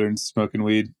sounds better than smoking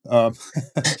weed. But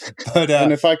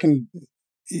and if I can,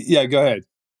 yeah, go ahead.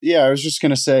 Yeah, I was just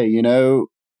gonna say,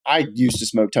 I used to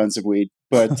smoke tons of weed,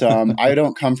 but I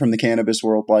don't come from the cannabis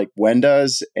world like Wen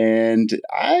does, and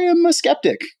I am a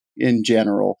skeptic in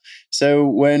general. So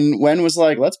when Wen was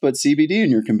like, "Let's put CBD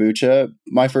in your kombucha,"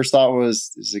 my first thought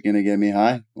was, "Is it going to get me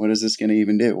high? What is this going to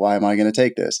even do? Why am I going to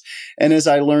take this?" And as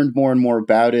I learned more and more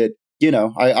about it,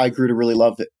 I grew to really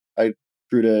love it. I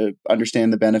grew to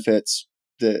understand the benefits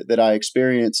that I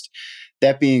experienced.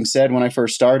 That being said, when I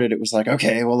first started, it was like,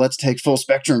 okay, well, let's take full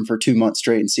spectrum for 2 months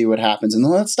straight and see what happens. And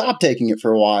then let's stop taking it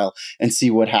for a while and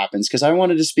see what happens. Because I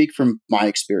wanted to speak from my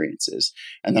experiences.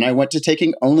 And then I went to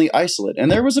taking only isolate.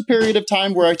 And there was a period of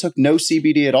time where I took no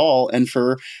CBD at all. And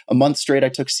for a month straight, I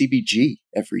took CBG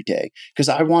every day because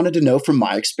I wanted to know from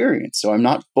my experience. So I'm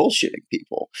not bullshitting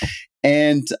people.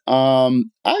 And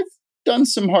I've done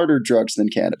some harder drugs than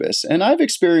cannabis. And I've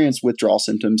experienced withdrawal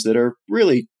symptoms that are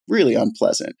really, really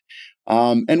unpleasant.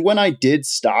 And when I did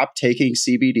stop taking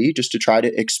CBD just to try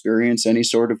to experience any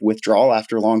sort of withdrawal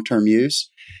after long-term use,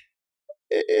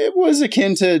 it was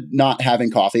akin to not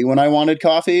having coffee when I wanted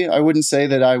coffee. I wouldn't say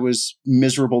that I was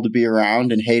miserable to be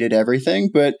around and hated everything,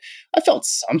 but I felt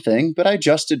something, but I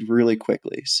adjusted really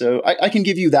quickly. So I can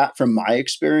give you that from my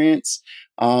experience.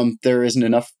 There isn't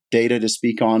enough data to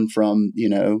speak on from,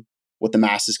 what the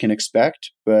masses can expect,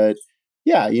 but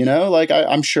yeah,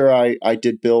 I'm sure I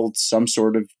did build some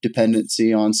sort of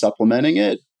dependency on supplementing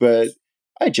it, but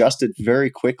I adjusted very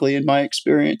quickly in my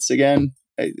experience. Again,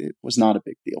 it was not a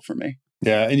big deal for me.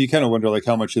 Yeah, and you kind of wonder like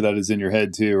how much of that is in your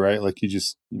head too, right? Like you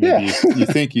just you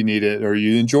think you need it or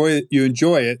you enjoy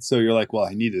it, so you're like, well,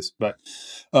 I need this. But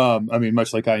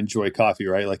much like I enjoy coffee,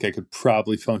 right? Like I could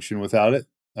probably function without it.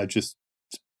 I just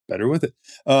better with it.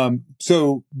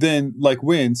 So then like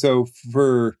when so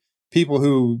for people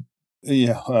who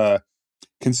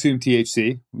consume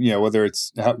THC, whether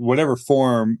it's whatever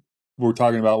form we're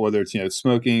talking about, whether it's,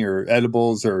 smoking or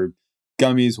edibles or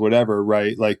gummies, whatever,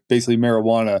 right? Like basically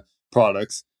marijuana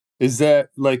products. Is that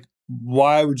like,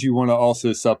 why would you want to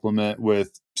also supplement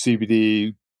with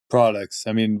CBD products?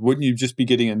 I mean, wouldn't you just be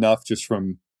getting enough just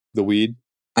from the weed?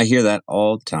 I hear that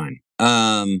all the time.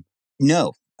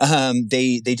 No,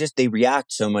 they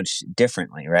react so much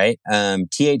differently, right?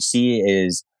 THC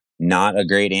is not a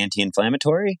great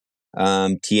anti-inflammatory.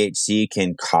 THC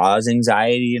can cause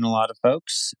anxiety in a lot of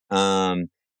folks.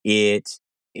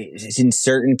 In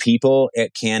certain people,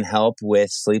 it can help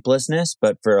with sleeplessness,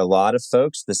 but for a lot of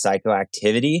folks, the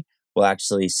psychoactivity will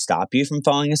actually stop you from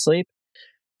falling asleep.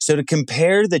 So to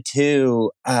compare the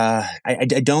two, I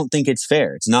don't think it's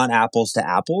fair. It's not apples to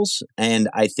apples. And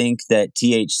I think that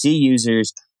THC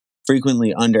users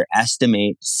frequently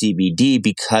underestimate CBD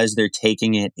because they're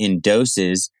taking it in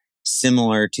doses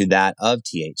similar to that of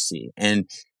THC. And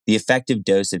the effective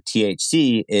dose of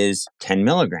THC is 10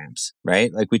 milligrams,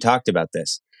 right? Like we talked about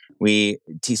this.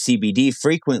 CBD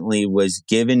frequently was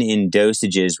given in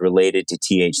dosages related to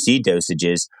THC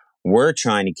dosages. We're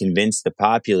trying to convince the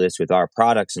populace with our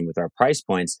products and with our price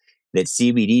points that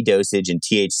CBD dosage and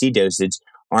THC dosage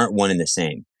aren't one and the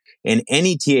same. And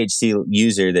any THC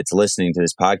user that's listening to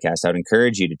this podcast, I would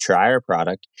encourage you to try our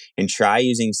product and try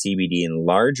using CBD in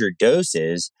larger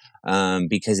doses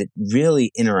because it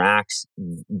really interacts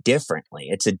differently.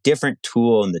 It's a different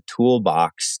tool in the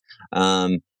toolbox.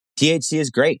 THC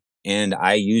is great. And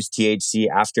I use THC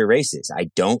after races. I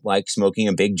don't like smoking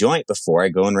a big joint before I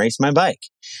go and race my bike.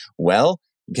 Well,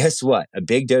 guess what? A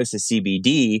big dose of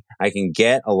CBD, I can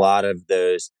get a lot of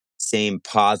those same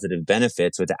positive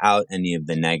benefits without any of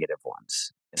the negative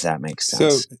ones, if that makes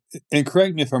sense. So, and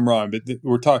correct me if I'm wrong, but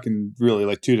we're talking really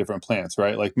like two different plants,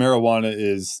 right? Like marijuana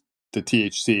is the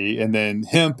THC, and then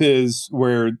hemp is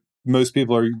where most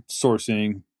people are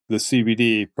sourcing the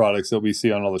CBD products that we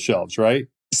see on all the shelves, right?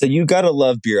 So you got to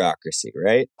love bureaucracy,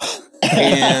 right?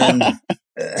 And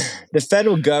the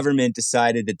federal government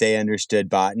decided that they understood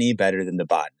botany better than the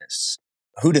botanists.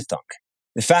 Who'd have thunk?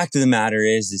 The fact of the matter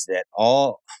is that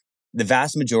the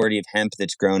vast majority of hemp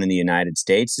that's grown in the United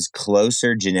States is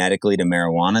closer genetically to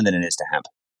marijuana than it is to hemp.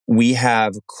 We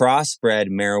have crossbred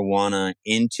marijuana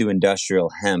into industrial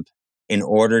hemp in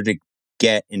order to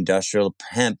get industrial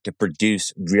hemp to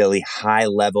produce really high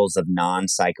levels of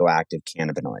non-psychoactive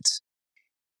cannabinoids.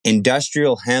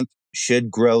 Industrial hemp should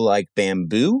grow like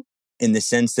bamboo in the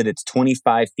sense that it's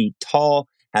 25 feet tall,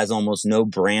 has almost no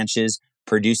branches,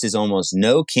 produces almost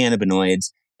no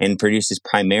cannabinoids, and produces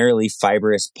primarily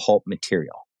fibrous pulp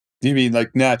material. Do you mean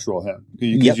like natural hemp?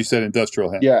 Because you said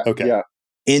industrial hemp. Yeah. Okay. Yeah.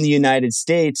 In the United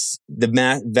States,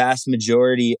 the vast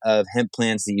majority of hemp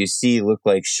plants that you see look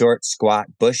like short, squat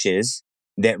bushes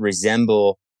that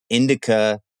resemble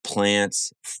indica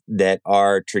plants that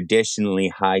are traditionally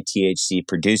high THC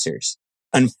producers.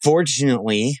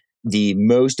 Unfortunately, the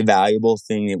most valuable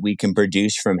thing that we can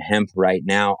produce from hemp right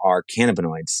now are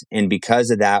cannabinoids. And because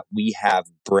of that, we have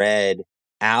bred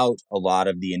out a lot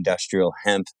of the industrial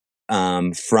hemp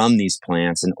from these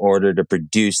plants in order to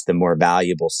produce the more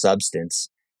valuable substance.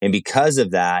 And because of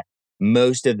that,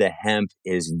 most of the hemp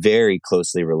is very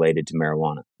closely related to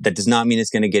marijuana. That does not mean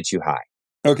it's going to get you high.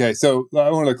 Okay, so I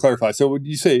want to clarify. So when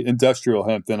you say industrial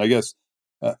hemp, then I guess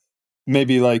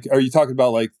maybe like, are you talking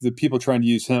about like the people trying to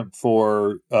use hemp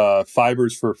for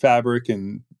fibers for fabric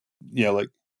and, like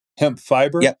hemp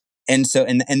fiber? Yep. And so,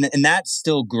 and that's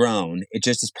still grown. It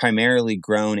just is primarily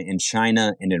grown in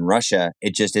China and in Russia.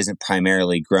 It just isn't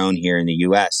primarily grown here in the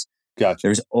U.S. Gotcha.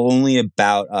 There's only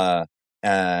about,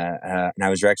 and I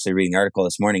was actually reading the article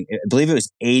this morning. I believe it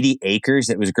was 80 acres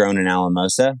that was grown in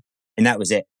Alamosa, and that was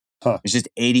it. Huh. It's just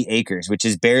 80 acres, which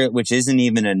isn't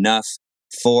even enough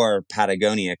for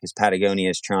Patagonia, because Patagonia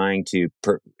is trying to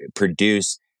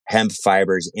produce hemp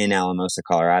fibers in Alamosa,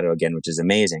 Colorado again, which is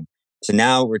amazing. So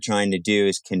now what we're trying to do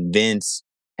is convince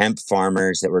hemp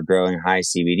farmers that we're growing high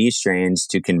CBD strains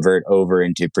to convert over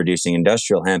into producing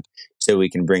industrial hemp so we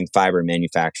can bring fiber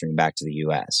manufacturing back to the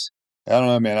U.S. I don't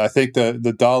know, man. I think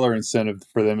the dollar incentive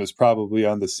for them is probably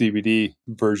on the CBD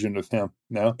version of hemp.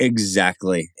 No?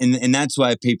 Exactly. And that's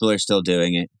why people are still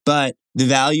doing it. But the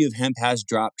value of hemp has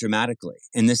dropped dramatically.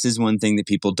 And this is one thing that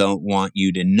people don't want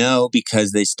you to know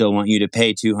because they still want you to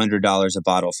pay $200 a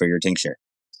bottle for your tincture,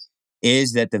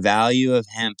 is that the value of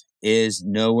hemp is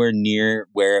nowhere near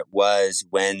where it was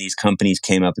when these companies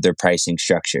came up with their pricing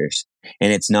structures.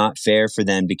 And it's not fair for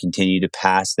them to continue to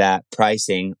pass that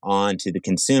pricing on to the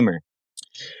consumer.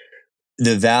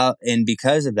 And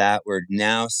because of that, we're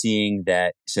now seeing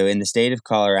that. So in the state of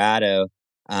Colorado,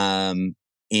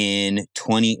 in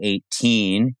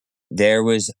 2018, there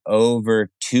was over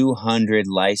 200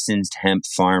 licensed hemp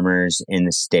farmers in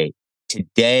the state.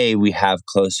 Today, we have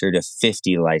closer to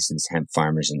 50 licensed hemp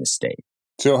farmers in the state.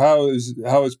 So how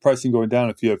is pricing going down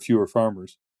if you have fewer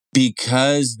farmers?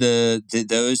 Because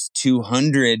those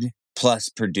 200 plus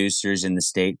producers in the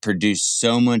state produce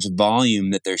so much volume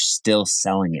that they're still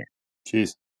selling it.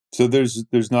 Jeez. So there's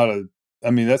not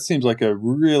that seems like a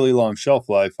really long shelf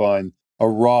life on a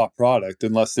raw product,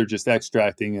 unless they're just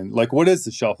extracting. And like, what is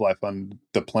the shelf life on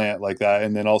the plant like that?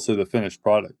 And then also the finished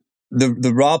product?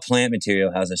 The raw plant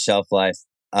material has a shelf life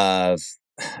of,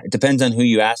 it depends on who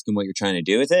you ask and what you're trying to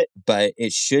do with it, but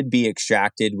it should be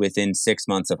extracted within 6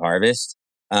 months of harvest.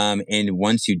 And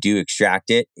once you do extract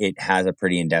it, it has a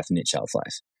pretty indefinite shelf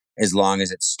life, as long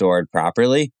as it's stored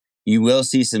properly. You will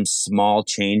see some small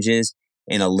changes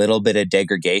and a little bit of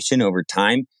degradation over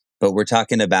time, but we're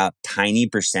talking about tiny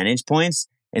percentage points.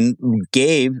 And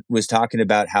Gabe was talking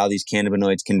about how these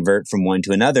cannabinoids convert from one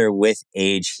to another with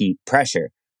age, heat,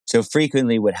 pressure. So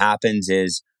frequently what happens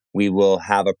is we will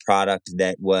have a product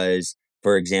that was,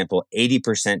 for example,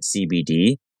 80%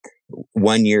 CBD.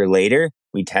 1 year later,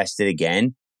 we test it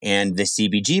again, and the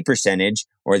CBG percentage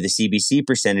or the CBC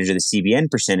percentage or the CBN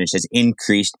percentage has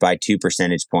increased by 2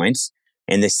 percentage points,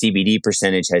 and the CBD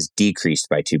percentage has decreased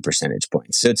by 2 percentage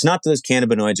points. So it's not that those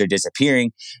cannabinoids are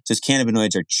disappearing, it's just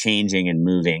cannabinoids are changing and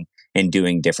moving and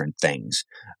doing different things.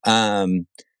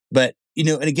 But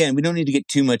and again, we don't need to get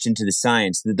too much into the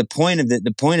science. The point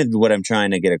of what I'm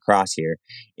trying to get across here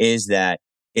is that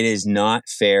it is not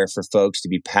fair for folks to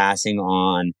be passing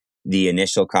on the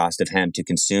initial cost of hemp to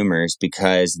consumers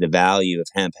because the value of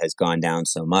hemp has gone down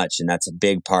so much. And that's a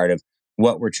big part of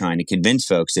what we're trying to convince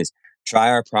folks is try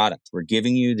our product. We're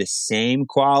giving you the same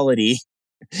quality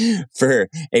for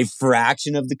a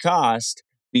fraction of the cost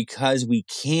because we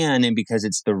can and because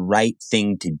it's the right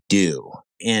thing to do.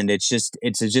 And it's just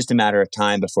a matter of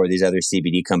time before these other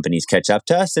CBD companies catch up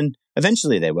to us, and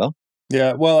eventually they will.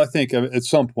 Yeah, well, I think at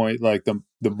some point, like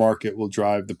the market will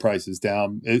drive the prices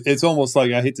down. It's almost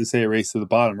like, I hate to say a race to the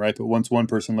bottom, right? But once one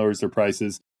person lowers their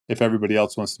prices, if everybody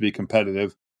else wants to be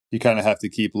competitive, you kind of have to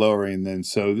keep lowering. Then,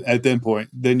 so at that point,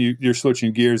 then you're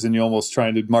switching gears and you're almost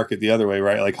trying to market the other way,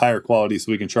 right? Like higher quality, so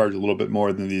we can charge a little bit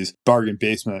more than these bargain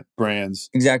basement brands.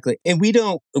 Exactly, and we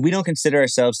don't consider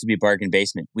ourselves to be bargain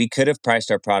basement. We could have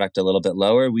priced our product a little bit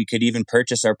lower. We could even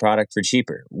purchase our product for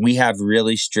cheaper. We have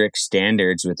really strict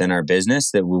standards within our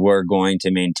business that we're going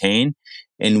to maintain,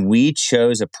 and we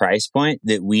chose a price point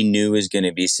that we knew was going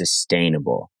to be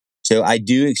sustainable. So I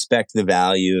do expect the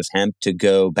value of hemp to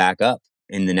go back up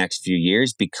in the next few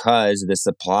years because the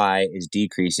supply is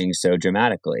decreasing so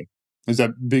dramatically. Is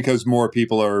that because more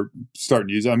people are starting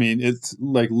to use it? I mean, it's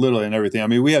like literally in everything. I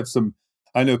mean,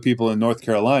 I know people in North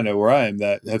Carolina where I am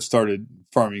that have started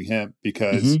farming hemp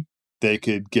because they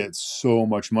could get so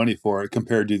much money for it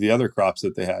compared to the other crops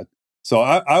that they had. So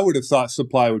I would have thought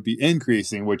supply would be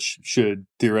increasing, which should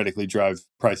theoretically drive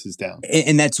prices down.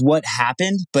 And that's what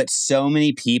happened. But so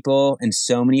many people and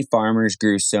so many farmers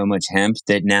grew so much hemp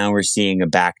that now we're seeing a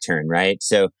back turn, right?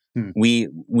 So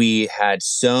we had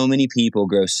so many people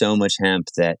grow so much hemp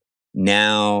that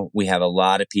now we have a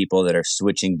lot of people that are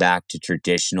switching back to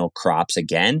traditional crops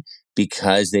again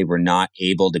because they were not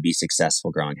able to be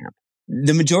successful growing hemp.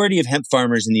 The majority of hemp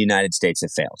farmers in the United States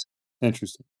have failed.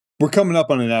 Interesting. We're coming up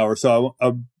on an hour, so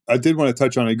I did want to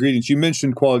touch on ingredients. You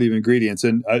mentioned quality of ingredients,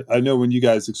 and I know when you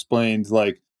guys explained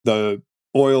like the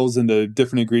oils and the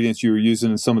different ingredients you were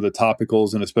using in some of the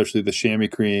topicals and especially the chamois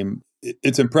cream,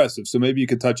 it's impressive. So maybe you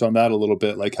could touch on that a little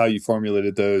bit, like how you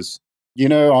formulated those.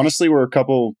 Honestly, we're a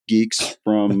couple geeks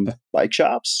from bike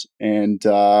shops, and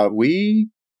we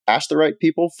asked the right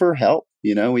people for help.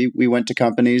 We went to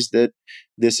companies that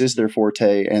this is their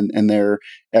forte and their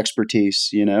expertise.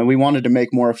 We wanted to make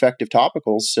more effective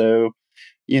topicals. So,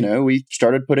 we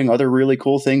started putting other really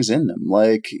cool things in them.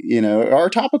 Like, our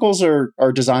topicals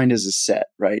are designed as a set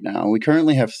right now. We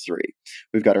currently have 3.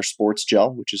 We've got our sports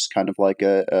gel, which is kind of like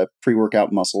a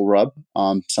pre-workout muscle rub.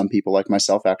 Some people like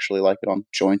myself actually like it on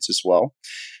joints as well.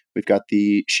 We've got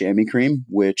the chamois cream,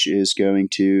 which is going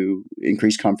to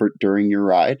increase comfort during your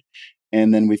ride.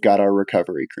 And then we've got our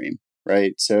recovery cream,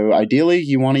 right? So ideally,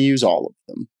 you want to use all of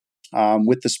them.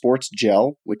 With the sports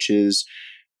gel, which is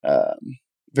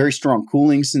very strong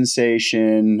cooling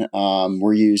sensation,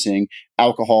 we're using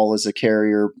alcohol as a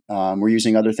carrier. We're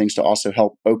using other things to also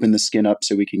help open the skin up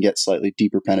so we can get slightly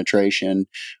deeper penetration.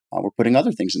 We're putting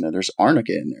other things in there. There's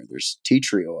arnica in there. There's tea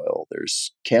tree oil.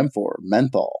 There's camphor,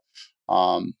 menthol.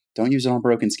 Don't use it on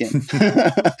broken skin.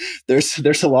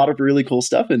 There's a lot of really cool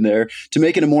stuff in there to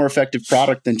make it a more effective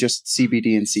product than just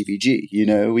CBD and CBG.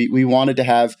 We wanted to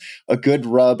have a good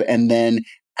rub and then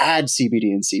add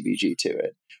CBD and CBG to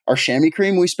it. Our chamois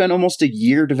cream, we spent almost a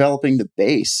year developing the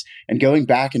base and going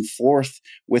back and forth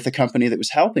with a company that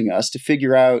was helping us to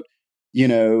figure out you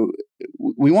know,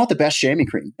 we want the best chamois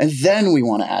cream, and then we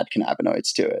want to add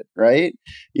cannabinoids to it, right?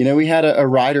 You know, we had a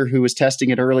rider who was testing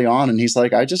it early on, and he's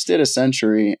like, I just did a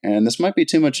century, and this might be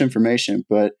too much information,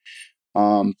 but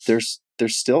there's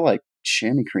still like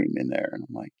chamois cream in there. And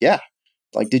I'm like, yeah.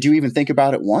 Like, did you even think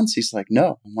about it once? He's like,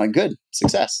 no. I'm like, good,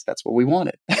 success. That's what we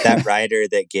wanted. That rider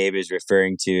that Gabe is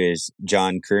referring to is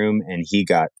John Kroom, and he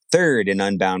got third in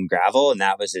Unbound Gravel, and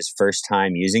that was his first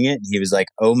time using it. He was like,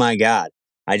 oh my God,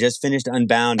 I just finished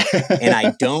Unbound and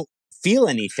I don't feel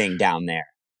anything down there.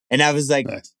 And I was like,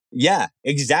 nice. Yeah,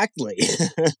 exactly.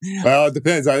 Well, it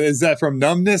depends. Is that from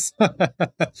numbness?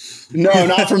 No,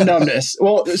 not from numbness.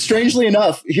 Well, strangely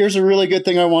enough, here's a really good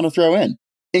thing I want to throw in.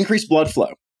 Increased blood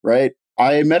flow, right?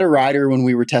 I met a rider when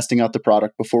we were testing out the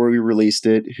product before we released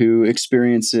it who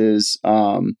experiences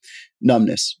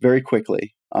numbness very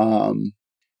quickly.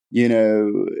 You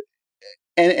know,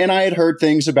 and I had heard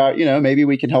things about, you know, maybe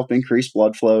we can help increase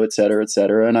blood flow, et cetera, et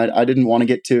cetera. And I didn't want to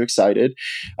get too excited.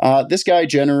 This guy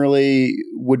generally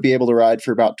would be able to ride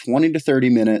for about 20 to 30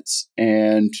 minutes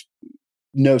and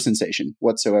no sensation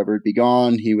whatsoever. It'd be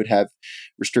gone. He would have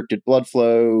restricted blood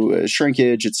flow,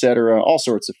 shrinkage, et cetera, all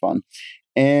sorts of fun.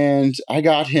 And I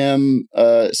got him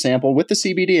a sample with the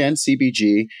CBD and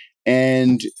CBG.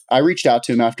 And I reached out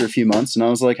to him after a few months and I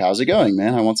was like, how's it going,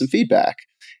 man? I want some feedback.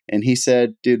 And he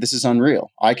said, dude, this is unreal.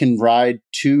 I can ride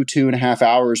 2.5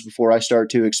 hours before I start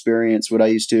to experience what I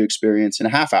used to experience in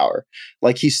a half hour.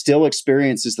 Like, he still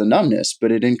experiences the numbness,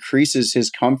 but it increases his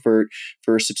comfort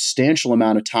for a substantial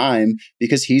amount of time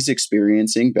because he's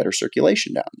experiencing better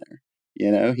circulation down there.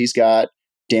 You know, he's got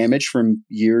damage from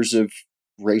years of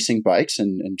racing bikes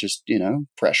and just, you know,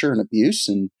 pressure and abuse.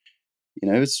 And,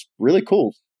 you know, it's really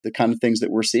cool, the kind of things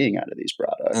that we're seeing out of these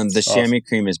products. The chamois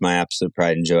cream is my absolute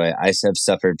pride and joy. I have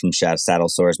suffered from saddle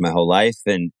sores my whole life.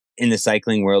 And in the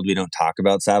cycling world, we don't talk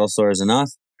about saddle sores enough.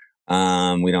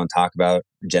 We don't talk about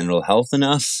general health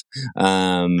enough.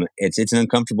 It's an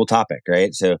uncomfortable topic,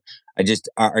 right? So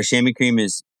our chamois cream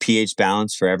is pH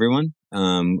balanced for everyone.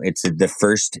 It's the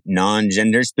first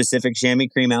non-gender specific chamois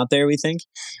cream out there, we think.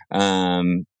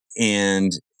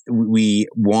 And we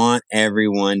want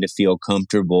everyone to feel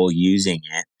comfortable using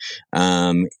it.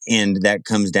 And that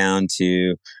comes down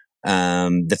to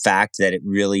the fact that it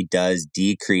really does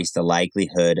decrease the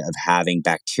likelihood of having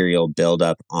bacterial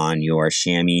buildup on your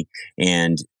chamois.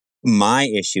 And my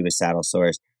issue with saddle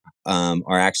sores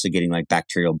are actually getting like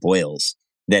bacterial boils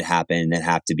that happen that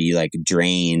have to be like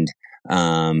drained.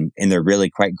 And they're really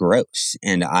quite gross.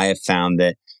 And I have found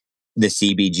that the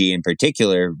CBG in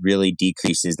particular really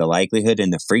decreases the likelihood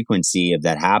and the frequency of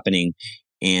that happening.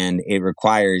 And it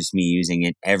requires me using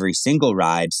it every single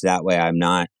ride. So that way I'm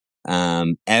not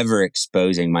ever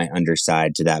exposing my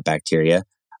underside to that bacteria.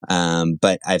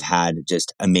 But I've had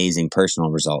just amazing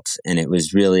personal results. And it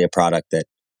was really a product that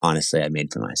honestly I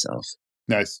made for myself.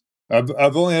 Nice.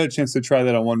 I've only had a chance to try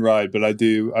that on one ride, but I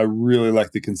really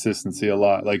like the consistency a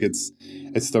lot. Like it's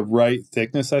the right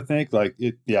thickness, I think. Like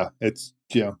it's,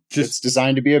 you know, just it's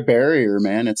designed to be a barrier,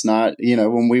 man. It's not, you know,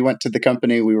 when we went to the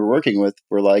company we were working with,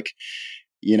 we're like,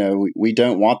 you know, we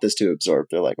don't want this to absorb.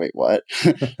 They're like, wait, what?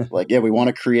 Like, yeah, we want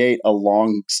to create a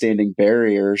long-standing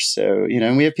barrier. So, you know,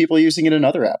 and we have people using it in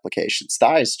other applications,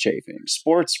 thighs chafing,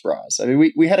 sports bras. I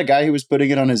mean, we had a guy who was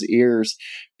putting it on his ears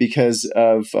because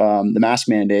of the mask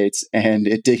mandates and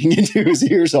it digging into his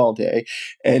ears all day.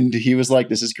 And he was like,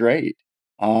 this is great.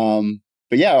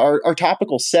 But yeah, our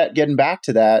topical set, getting back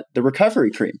to that, the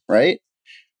recovery cream, right?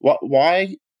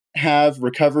 Why have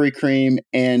recovery cream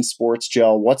and sports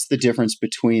gel? What's the difference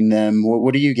between them?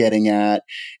 What are you getting at?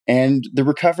 And the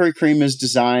recovery cream is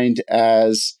designed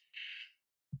as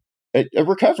a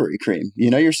recovery cream. You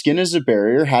know, your skin is a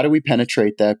barrier. How do we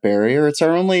penetrate that barrier? It's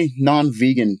our only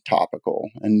non-vegan topical.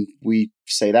 And we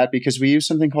say that because we use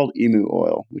something called emu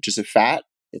oil, which is a fat.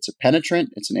 It's a penetrant,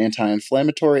 it's an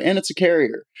anti-inflammatory, and it's a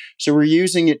carrier. So we're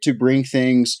using it to bring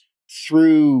things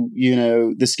through, you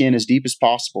know, the skin as deep as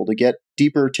possible to get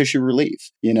deeper tissue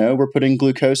relief. You know, we're putting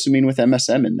glucosamine with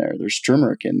MSM in there. There's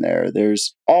turmeric in there.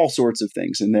 There's all sorts of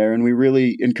things in there. And we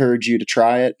really encourage you to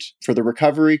try it. For the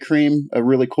recovery cream, a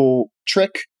really cool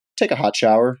trick: take a hot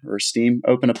shower or steam,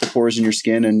 open up the pores in your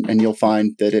skin, and you'll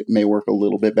find that it may work a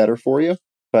little bit better for you.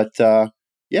 But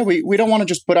yeah, we don't want to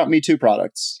just put out Me Too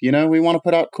products. You know, we want to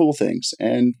put out cool things.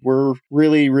 And we're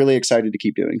really, really excited to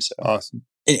keep doing so. Awesome.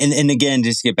 And again,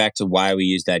 just to get back to why we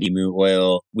use that emu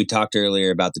oil, we talked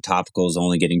earlier about the topicals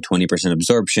only getting 20%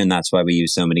 absorption. That's why we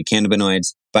use so many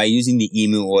cannabinoids. By using the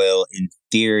emu oil, in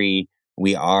theory,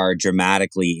 we are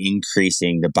dramatically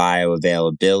increasing the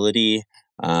bioavailability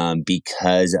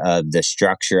because of the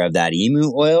structure of that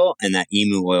emu oil. And that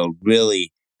emu oil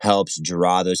really helps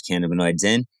draw those cannabinoids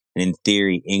in and in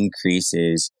theory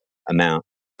increases amount.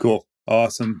 Cool.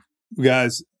 Awesome.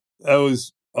 Guys, that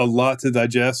was a lot to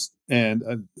digest. And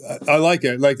I like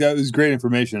it. Like, that was great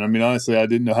information. I mean, honestly, I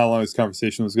didn't know how long this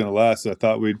conversation was going to last. So I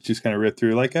thought we'd just kind of rip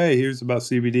through like, hey, here's about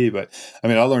CBD. But I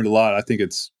mean, I learned a lot. I think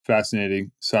it's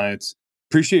fascinating science.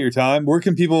 Appreciate your time. Where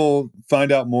can people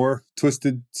find out more?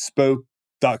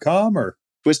 TwistedSpoke.com or?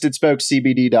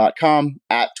 TwistedSpokeCBD.com,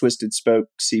 at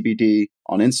TwistedSpokeCBD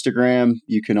on Instagram.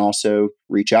 You can also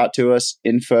reach out to us,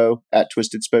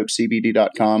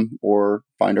 info@TwistedSpokeCBD.com, or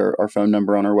find our phone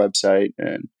number on our website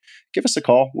and give us a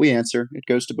call. We answer. It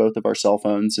goes to both of our cell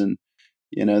phones. And,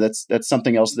 that's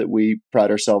something else that we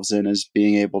pride ourselves in, is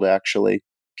being able to actually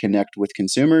connect with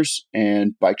consumers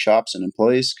and bike shops and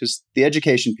employees, because the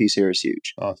education piece here is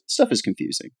huge. Awesome. Stuff is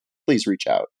confusing. Please reach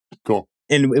out. Cool.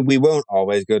 And we won't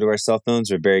always go to our cell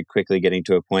phones. We're very quickly getting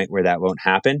to a point where that won't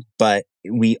happen. But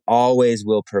we always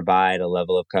will provide a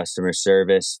level of customer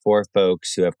service for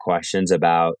folks who have questions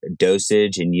about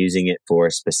dosage and using it for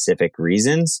specific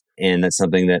reasons. And that's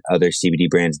something that other CBD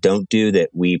brands don't do, that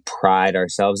we pride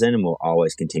ourselves in and will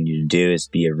always continue to do, is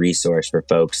be a resource for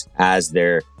folks as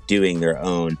they're doing their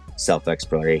own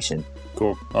self-exploration.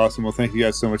 Cool. Awesome. Well, thank you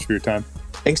guys so much for your time.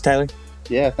 Thanks, Tyler.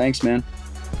 Yeah, thanks, man.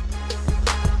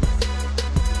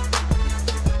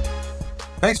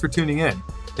 Thanks for tuning in.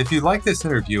 If you like this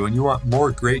interview and you want more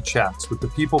great chats with the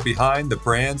people behind the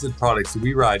brands and products that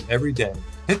we ride every day,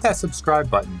 hit that subscribe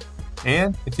button.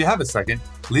 And if you have a second,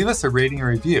 leave us a rating and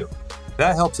review.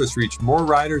 That helps us reach more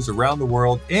riders around the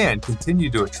world and continue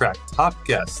to attract top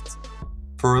guests.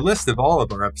 For a list of all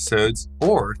of our episodes,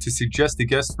 or to suggest a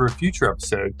guest for a future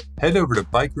episode, head over to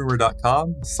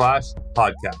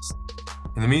bikerumor.com/podcast.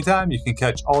 In the meantime, you can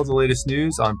catch all the latest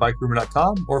news on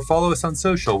bikerumor.com or follow us on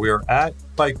social. We are at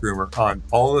BikeRumor on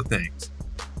all the things.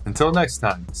 Until next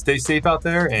time, stay safe out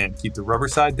there and keep the rubber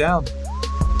side down.